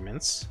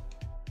 arguments.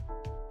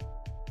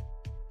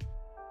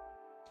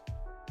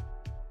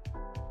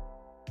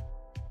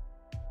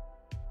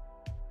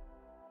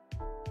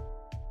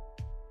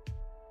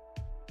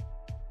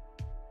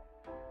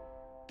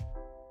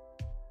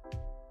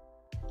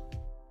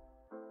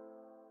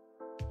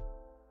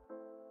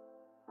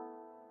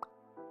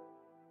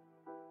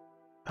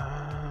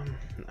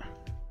 No.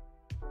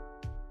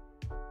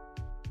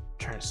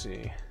 Trying to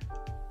see.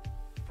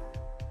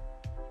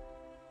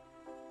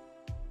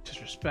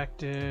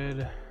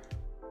 Disrespected.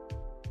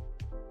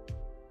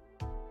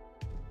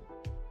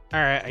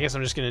 Alright, I guess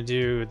I'm just gonna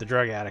do the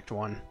drug addict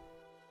one.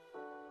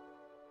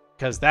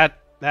 Because that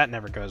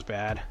never goes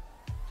bad.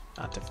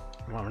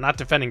 Well, we're not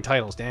defending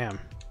titles, damn.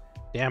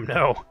 Damn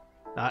no.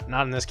 Not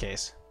in this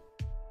case.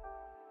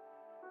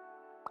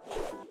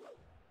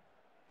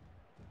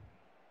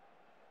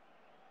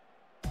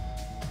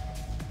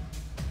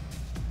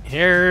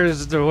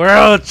 Here's the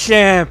world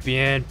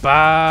champion,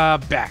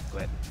 Bob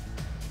Backlund.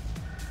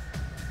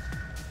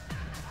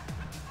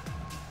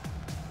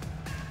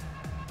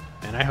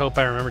 And I hope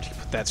I remember to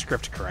put that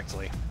script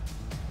correctly.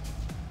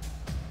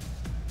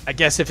 I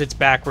guess if it's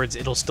backwards,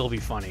 it'll still be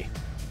funny.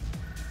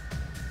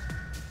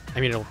 I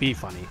mean, it'll be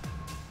funny.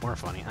 More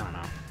funny, I don't know.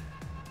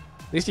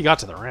 At least he got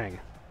to the ring.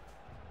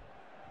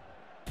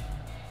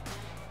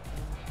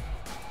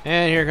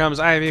 And here comes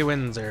Ivy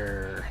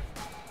Windsor.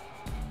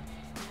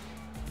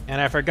 And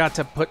I forgot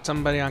to put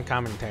somebody on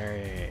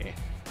commentary.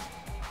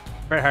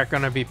 Bret Hart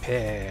gonna be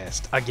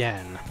pissed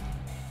again.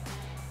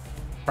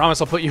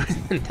 Promise I'll put you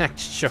in the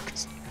next show.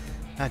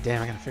 God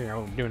damn, I gotta figure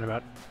out what I'm doing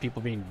about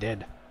people being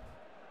dead.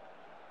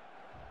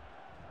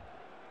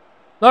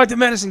 Lord the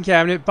Medicine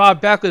Cabinet,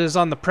 Bob Backlund is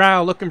on the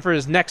prowl looking for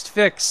his next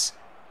fix.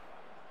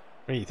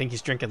 What, do you think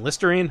he's drinking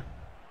Listerine?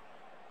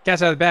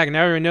 Cat's out of the bag, and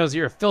now everyone knows that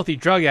you're a filthy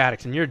drug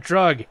addict, and your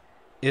drug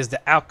is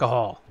the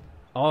alcohol.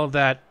 All of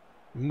that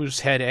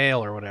Moosehead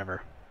Ale or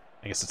whatever.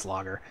 I guess it's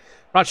lager.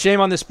 Brought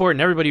shame on this sport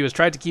and everybody who has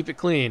tried to keep it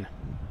clean.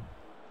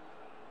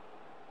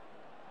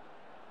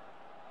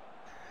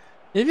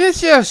 If you're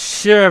so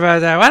sure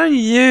about that, why don't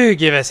you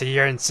give us a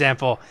urine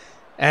sample,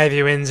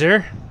 Ivy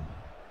Windsor?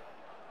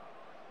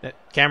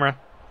 Camera,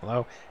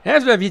 hello.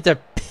 As I beat the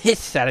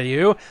piss out of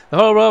you, the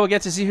whole world will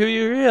get to see who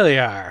you really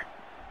are.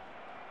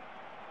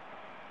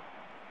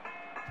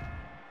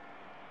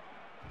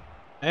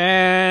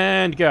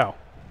 And go.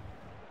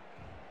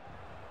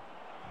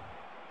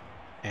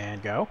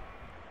 And go.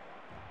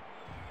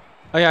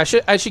 Oh yeah,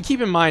 I should keep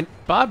in mind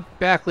Bob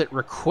Backlund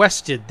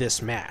requested this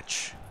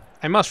match.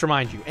 I must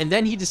remind you. And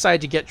then he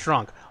decided to get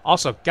drunk.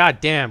 Also,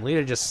 goddamn,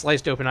 Lita just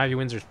sliced open Ivy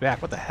Windsor's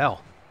back. What the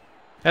hell?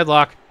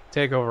 Headlock.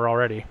 Takeover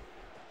already.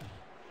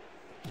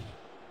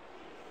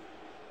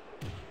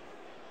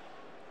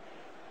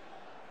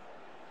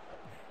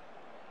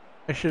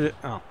 I should.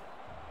 Oh.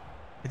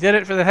 I did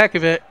it for the heck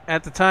of it.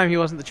 At the time, he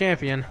wasn't the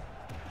champion.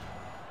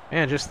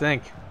 Man, just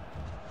think.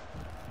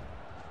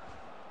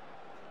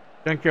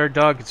 Junkyard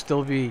Dog could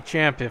still be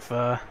champ if,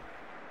 And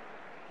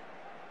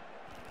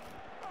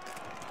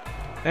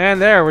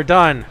there, we're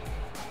done.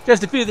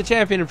 Just defeated the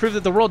champion and proved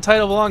that the world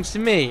title belongs to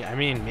me. I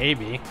mean,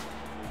 maybe.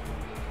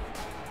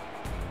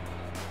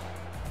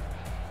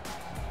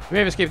 We may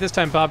have escaped this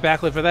time, Bob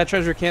Backlund, but that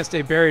treasure can't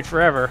stay buried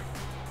forever.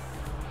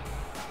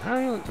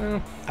 I don't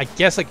know. I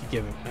guess I could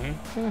give it.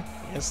 I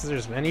guess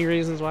there's many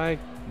reasons why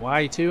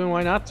to and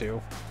why not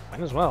to.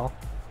 Might as well.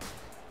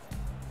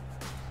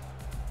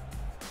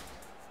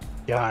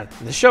 God,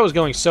 the show is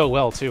going so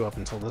well too up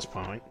until this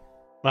point.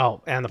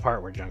 Well, and the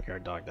part where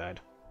Junkyard Dog died.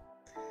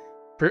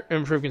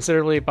 Improved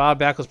considerably. Bob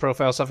Backlund's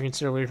profile suffered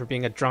considerably for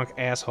being a drunk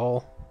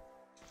asshole.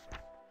 I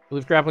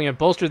believe Grappling have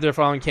bolstered their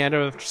following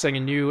Canada after setting a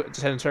new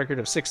attendance record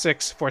of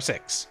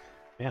 6-6-4-6.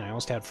 Man, I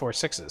almost had 4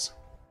 6s.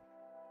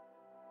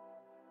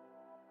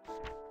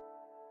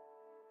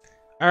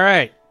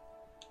 Alright.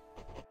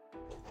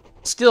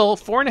 Still,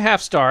 4.5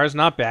 stars,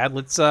 not bad.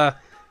 Let's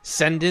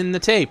send in the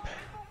tape.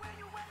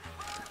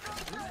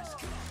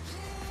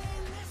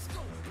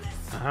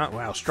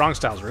 Wow, Strong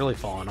Style's really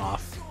falling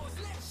off.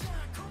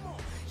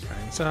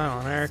 So,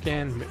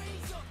 American.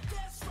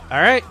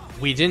 Alright,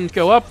 we didn't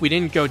go up, we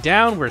didn't go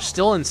down, we're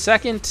still in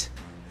second.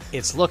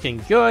 It's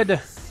looking good.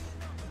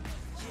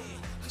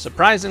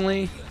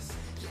 Surprisingly.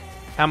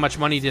 How much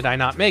money did I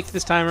not make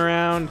this time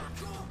around?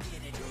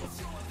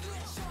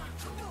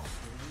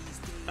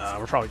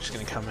 We're probably just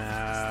going to come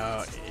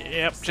out,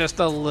 yep, just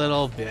a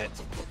little bit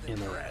in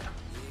the red.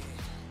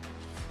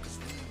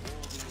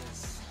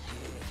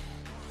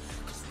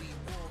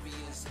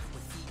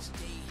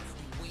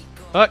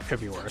 But could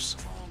be worse.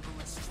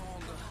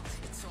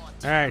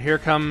 Alright, here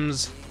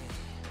comes...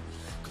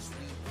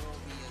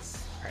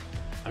 Alright,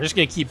 I'm just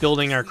going to keep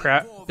building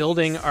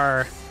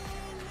our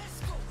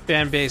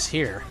fan base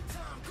here.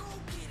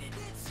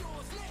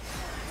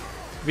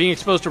 Being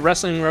exposed to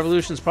Wrestling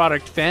Revolution's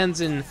product,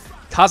 fans in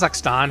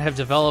Kazakhstan have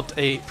developed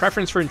a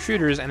preference for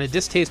intruders and a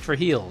distaste for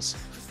heels.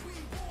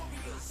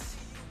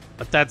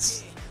 But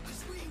that's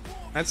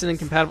an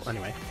incompatible...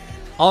 Anyway.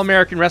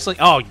 All-American Wrestling...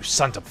 Oh, you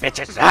sons of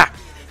bitches! Ah!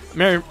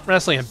 American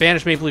Wrestling have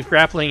banished Maple Leaf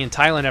Grappling in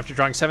Thailand after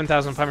drawing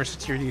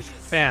 7,560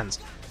 fans.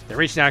 Their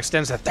reach now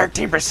extends to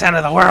 13%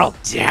 of the world.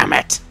 Damn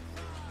it!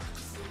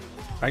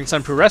 Rising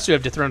Sun Pro Wrestling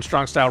have dethroned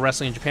Strong Style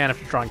Wrestling in Japan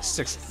after drawing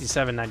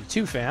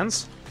 6,792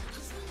 fans.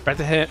 Bret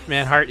the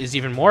Hitman Hart is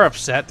even more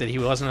upset that he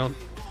wasn't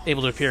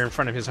able to appear in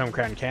front of his home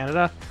crowd in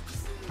Canada.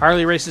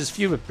 Harley Race's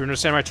feud with Bruno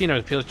Sammartino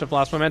appears to have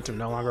lost momentum,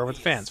 no longer with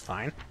the fans.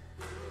 Fine.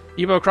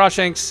 Ebo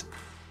Crawshank's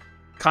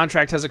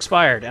contract has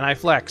expired, and I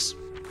flex.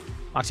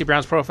 Moxie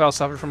Brown's profile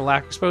suffered from a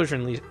lack of exposure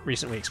in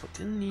recent weeks. But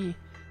didn't he?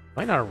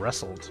 Might not have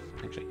wrestled,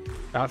 actually.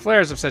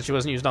 Flair's have said she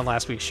wasn't used on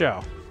last week's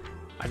show.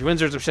 Ivy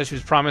Windsor's have said she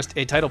was promised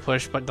a title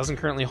push, but doesn't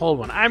currently hold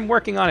one. I'm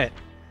working on it!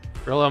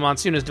 Gorilla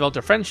Monsoon has developed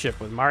a friendship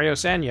with Mario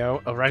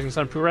Sanyo of Rising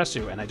Sun Pro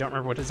Wrestling, and I don't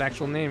remember what his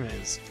actual name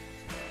is.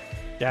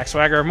 Jack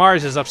Swagger of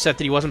Mars is upset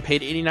that he wasn't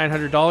paid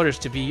 $8,900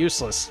 to be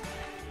useless.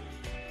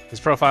 His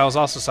profile has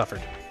also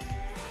suffered.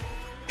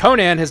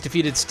 Conan has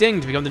defeated Sting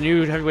to become the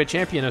new heavyweight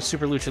champion of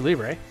Super Lucha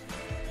Libre.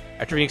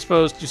 After being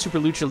exposed to Super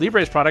Lucha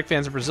Libre's product,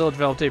 fans in Brazil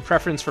developed a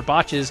preference for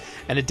botches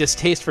and a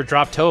distaste for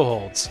drop toe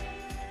holds.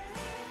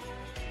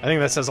 I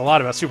think that says a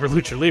lot about Super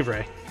Lucha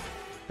Libre.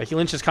 Becky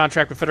Lynch's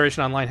contract with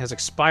Federation Online has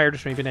expired,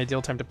 which may be an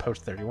ideal time to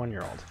post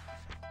 31-year-old.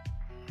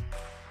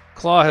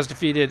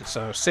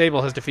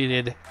 Sable has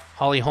defeated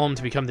Holly Holm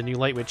to become the new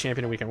lightweight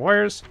champion of Weekend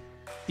Warriors.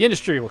 The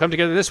industry will come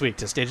together this week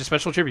to stage a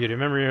special tribute in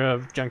memory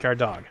of Junkyard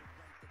Dog.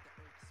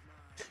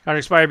 Contract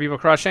expired, Bebo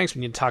Crossshanks,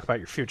 we need to talk about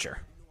your future.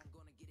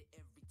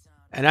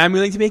 And I'm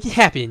willing to make it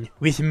happen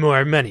with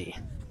more money.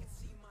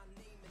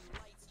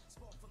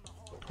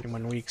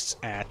 21 weeks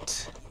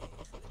at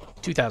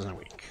 2,000 a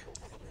week.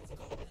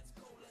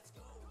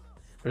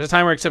 There's a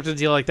time where I accepted a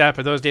deal like that,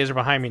 but those days are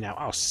behind me now.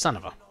 Oh, son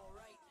of a...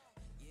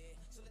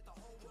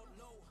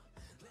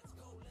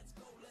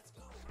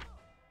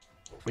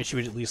 Wish you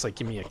would at least like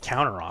give me a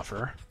counter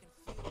offer.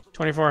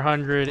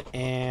 2,400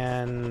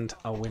 and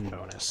a win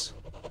bonus.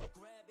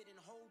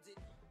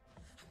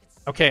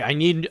 Okay, I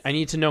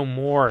need to know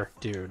more,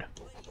 dude.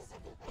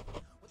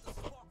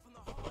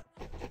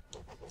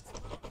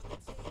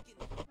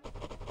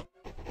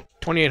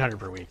 $2,800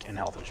 per week in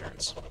health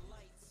insurance.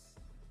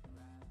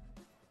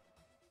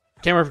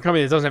 Can't work for a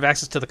company that doesn't have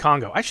access to the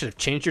Congo. I should have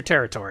changed your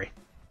territory.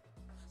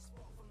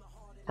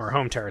 Or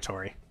home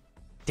territory.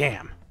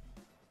 Damn.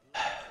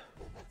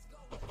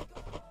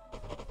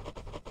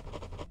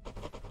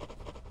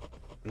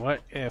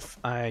 What if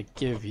I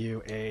give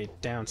you a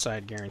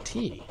downside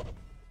guarantee?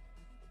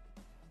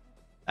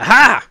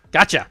 Aha!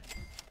 Gotcha!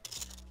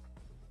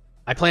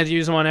 I plan to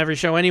use them on every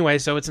show anyway,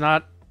 so it's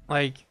not,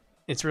 like,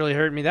 it's really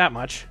hurting me that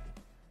much.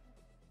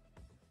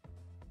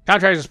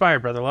 Contract's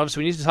expired, brother love, so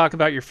we need to talk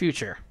about your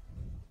future.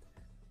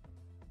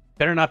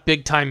 Better not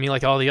big time me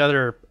like all the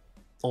other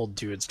old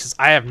dudes, because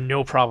I have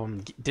no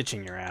problem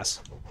ditching your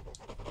ass.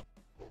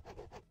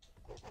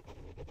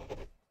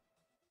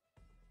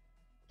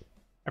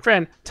 My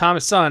friend,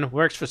 Thomas Sun,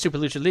 works for Super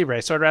Lucha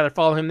Libre, so I'd rather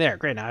follow him there.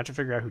 Great, now I have to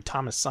figure out who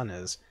Thomas Sun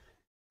is.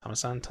 Thomas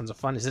Sun, tons of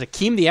fun. Is it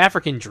Akeem the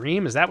African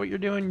Dream? Is that what you're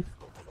doing?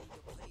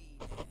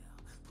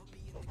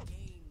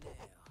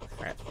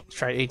 Alright, let's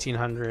try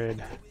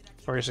 1800,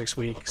 46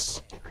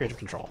 weeks, creative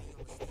control.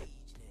 To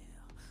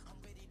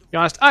be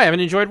honest, I haven't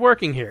enjoyed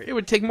working here. It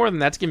would take more than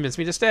that to convince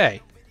me to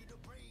stay.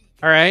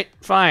 Alright,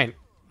 fine.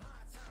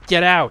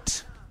 Get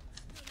out.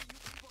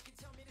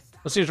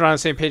 Let's see if we're on the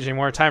same page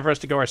anymore. Time for us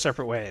to go our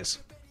separate ways.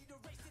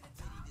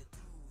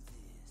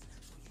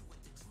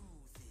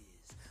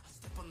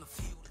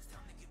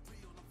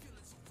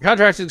 Your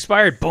contract is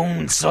expired.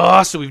 Bone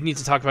saw, so we need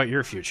to talk about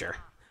your future.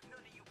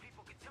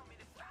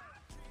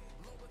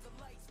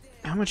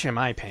 How much am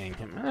I paying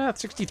him?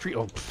 63.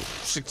 Oh,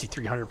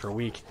 6,300 per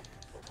week.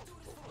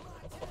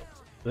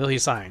 Will he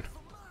sign?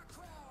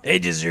 I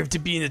deserve to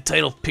be in the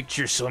title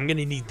picture, so I'm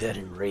gonna need that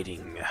in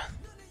writing.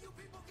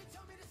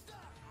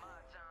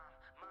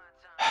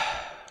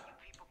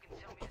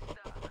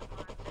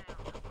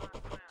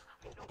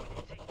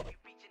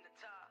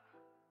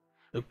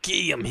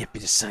 Okay, I'm happy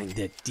to sign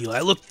that deal. I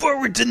look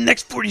forward to the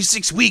next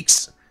 46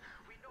 weeks.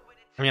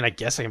 I mean, I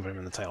guess I can put him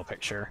in the title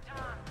picture.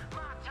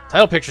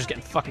 Title picture's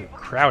getting fucking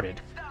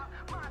crowded.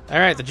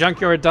 Alright, the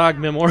Junkyard Dog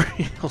Memorial.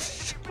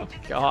 Oh,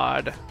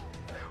 God.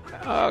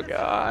 Oh,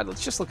 God.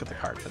 Let's just look at the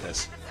card for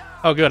this.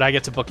 Oh, good. I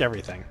get to book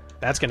everything.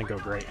 That's going to go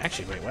great.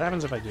 Actually, wait. What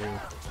happens if I do...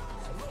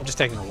 I'm just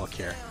taking a look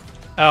here.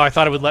 Oh, I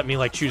thought it would let me,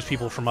 like, choose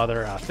people from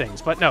other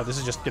things. But no, this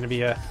is just going to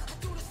be a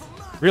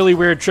really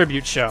weird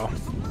tribute show.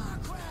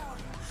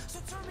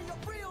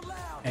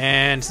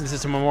 And since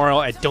it's a memorial,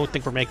 I don't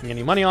think we're making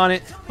any money on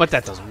it. But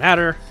that doesn't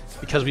matter,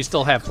 because we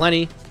still have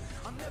plenty.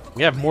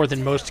 We have more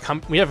than most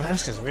we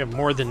have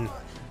more than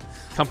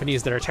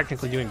companies that are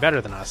technically doing better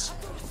than us.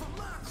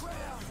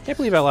 Can't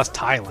believe I lost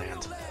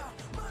Thailand.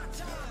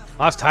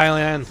 Lost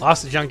Thailand,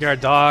 lost the Junkyard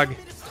Dog.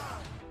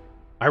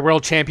 My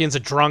world champion's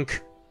a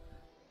drunk.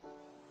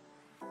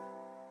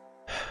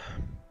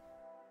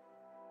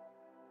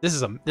 This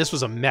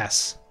was a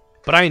mess,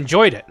 but I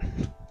enjoyed it.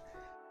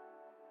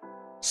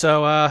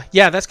 So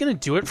yeah, that's gonna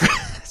do it for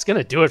that's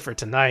gonna do it for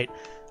tonight.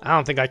 I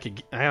don't think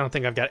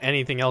I've got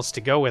anything else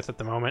to go with at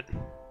the moment.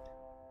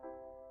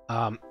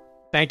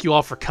 Thank you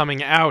all for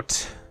coming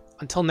out.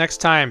 Until next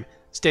time,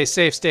 stay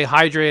safe, stay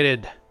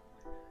hydrated.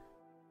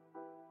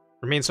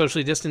 Remain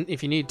socially distant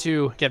if you need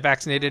to. Get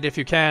vaccinated if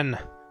you can.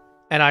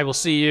 And I will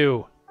see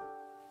you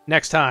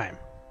next time,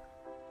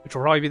 which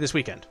will probably be this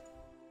weekend.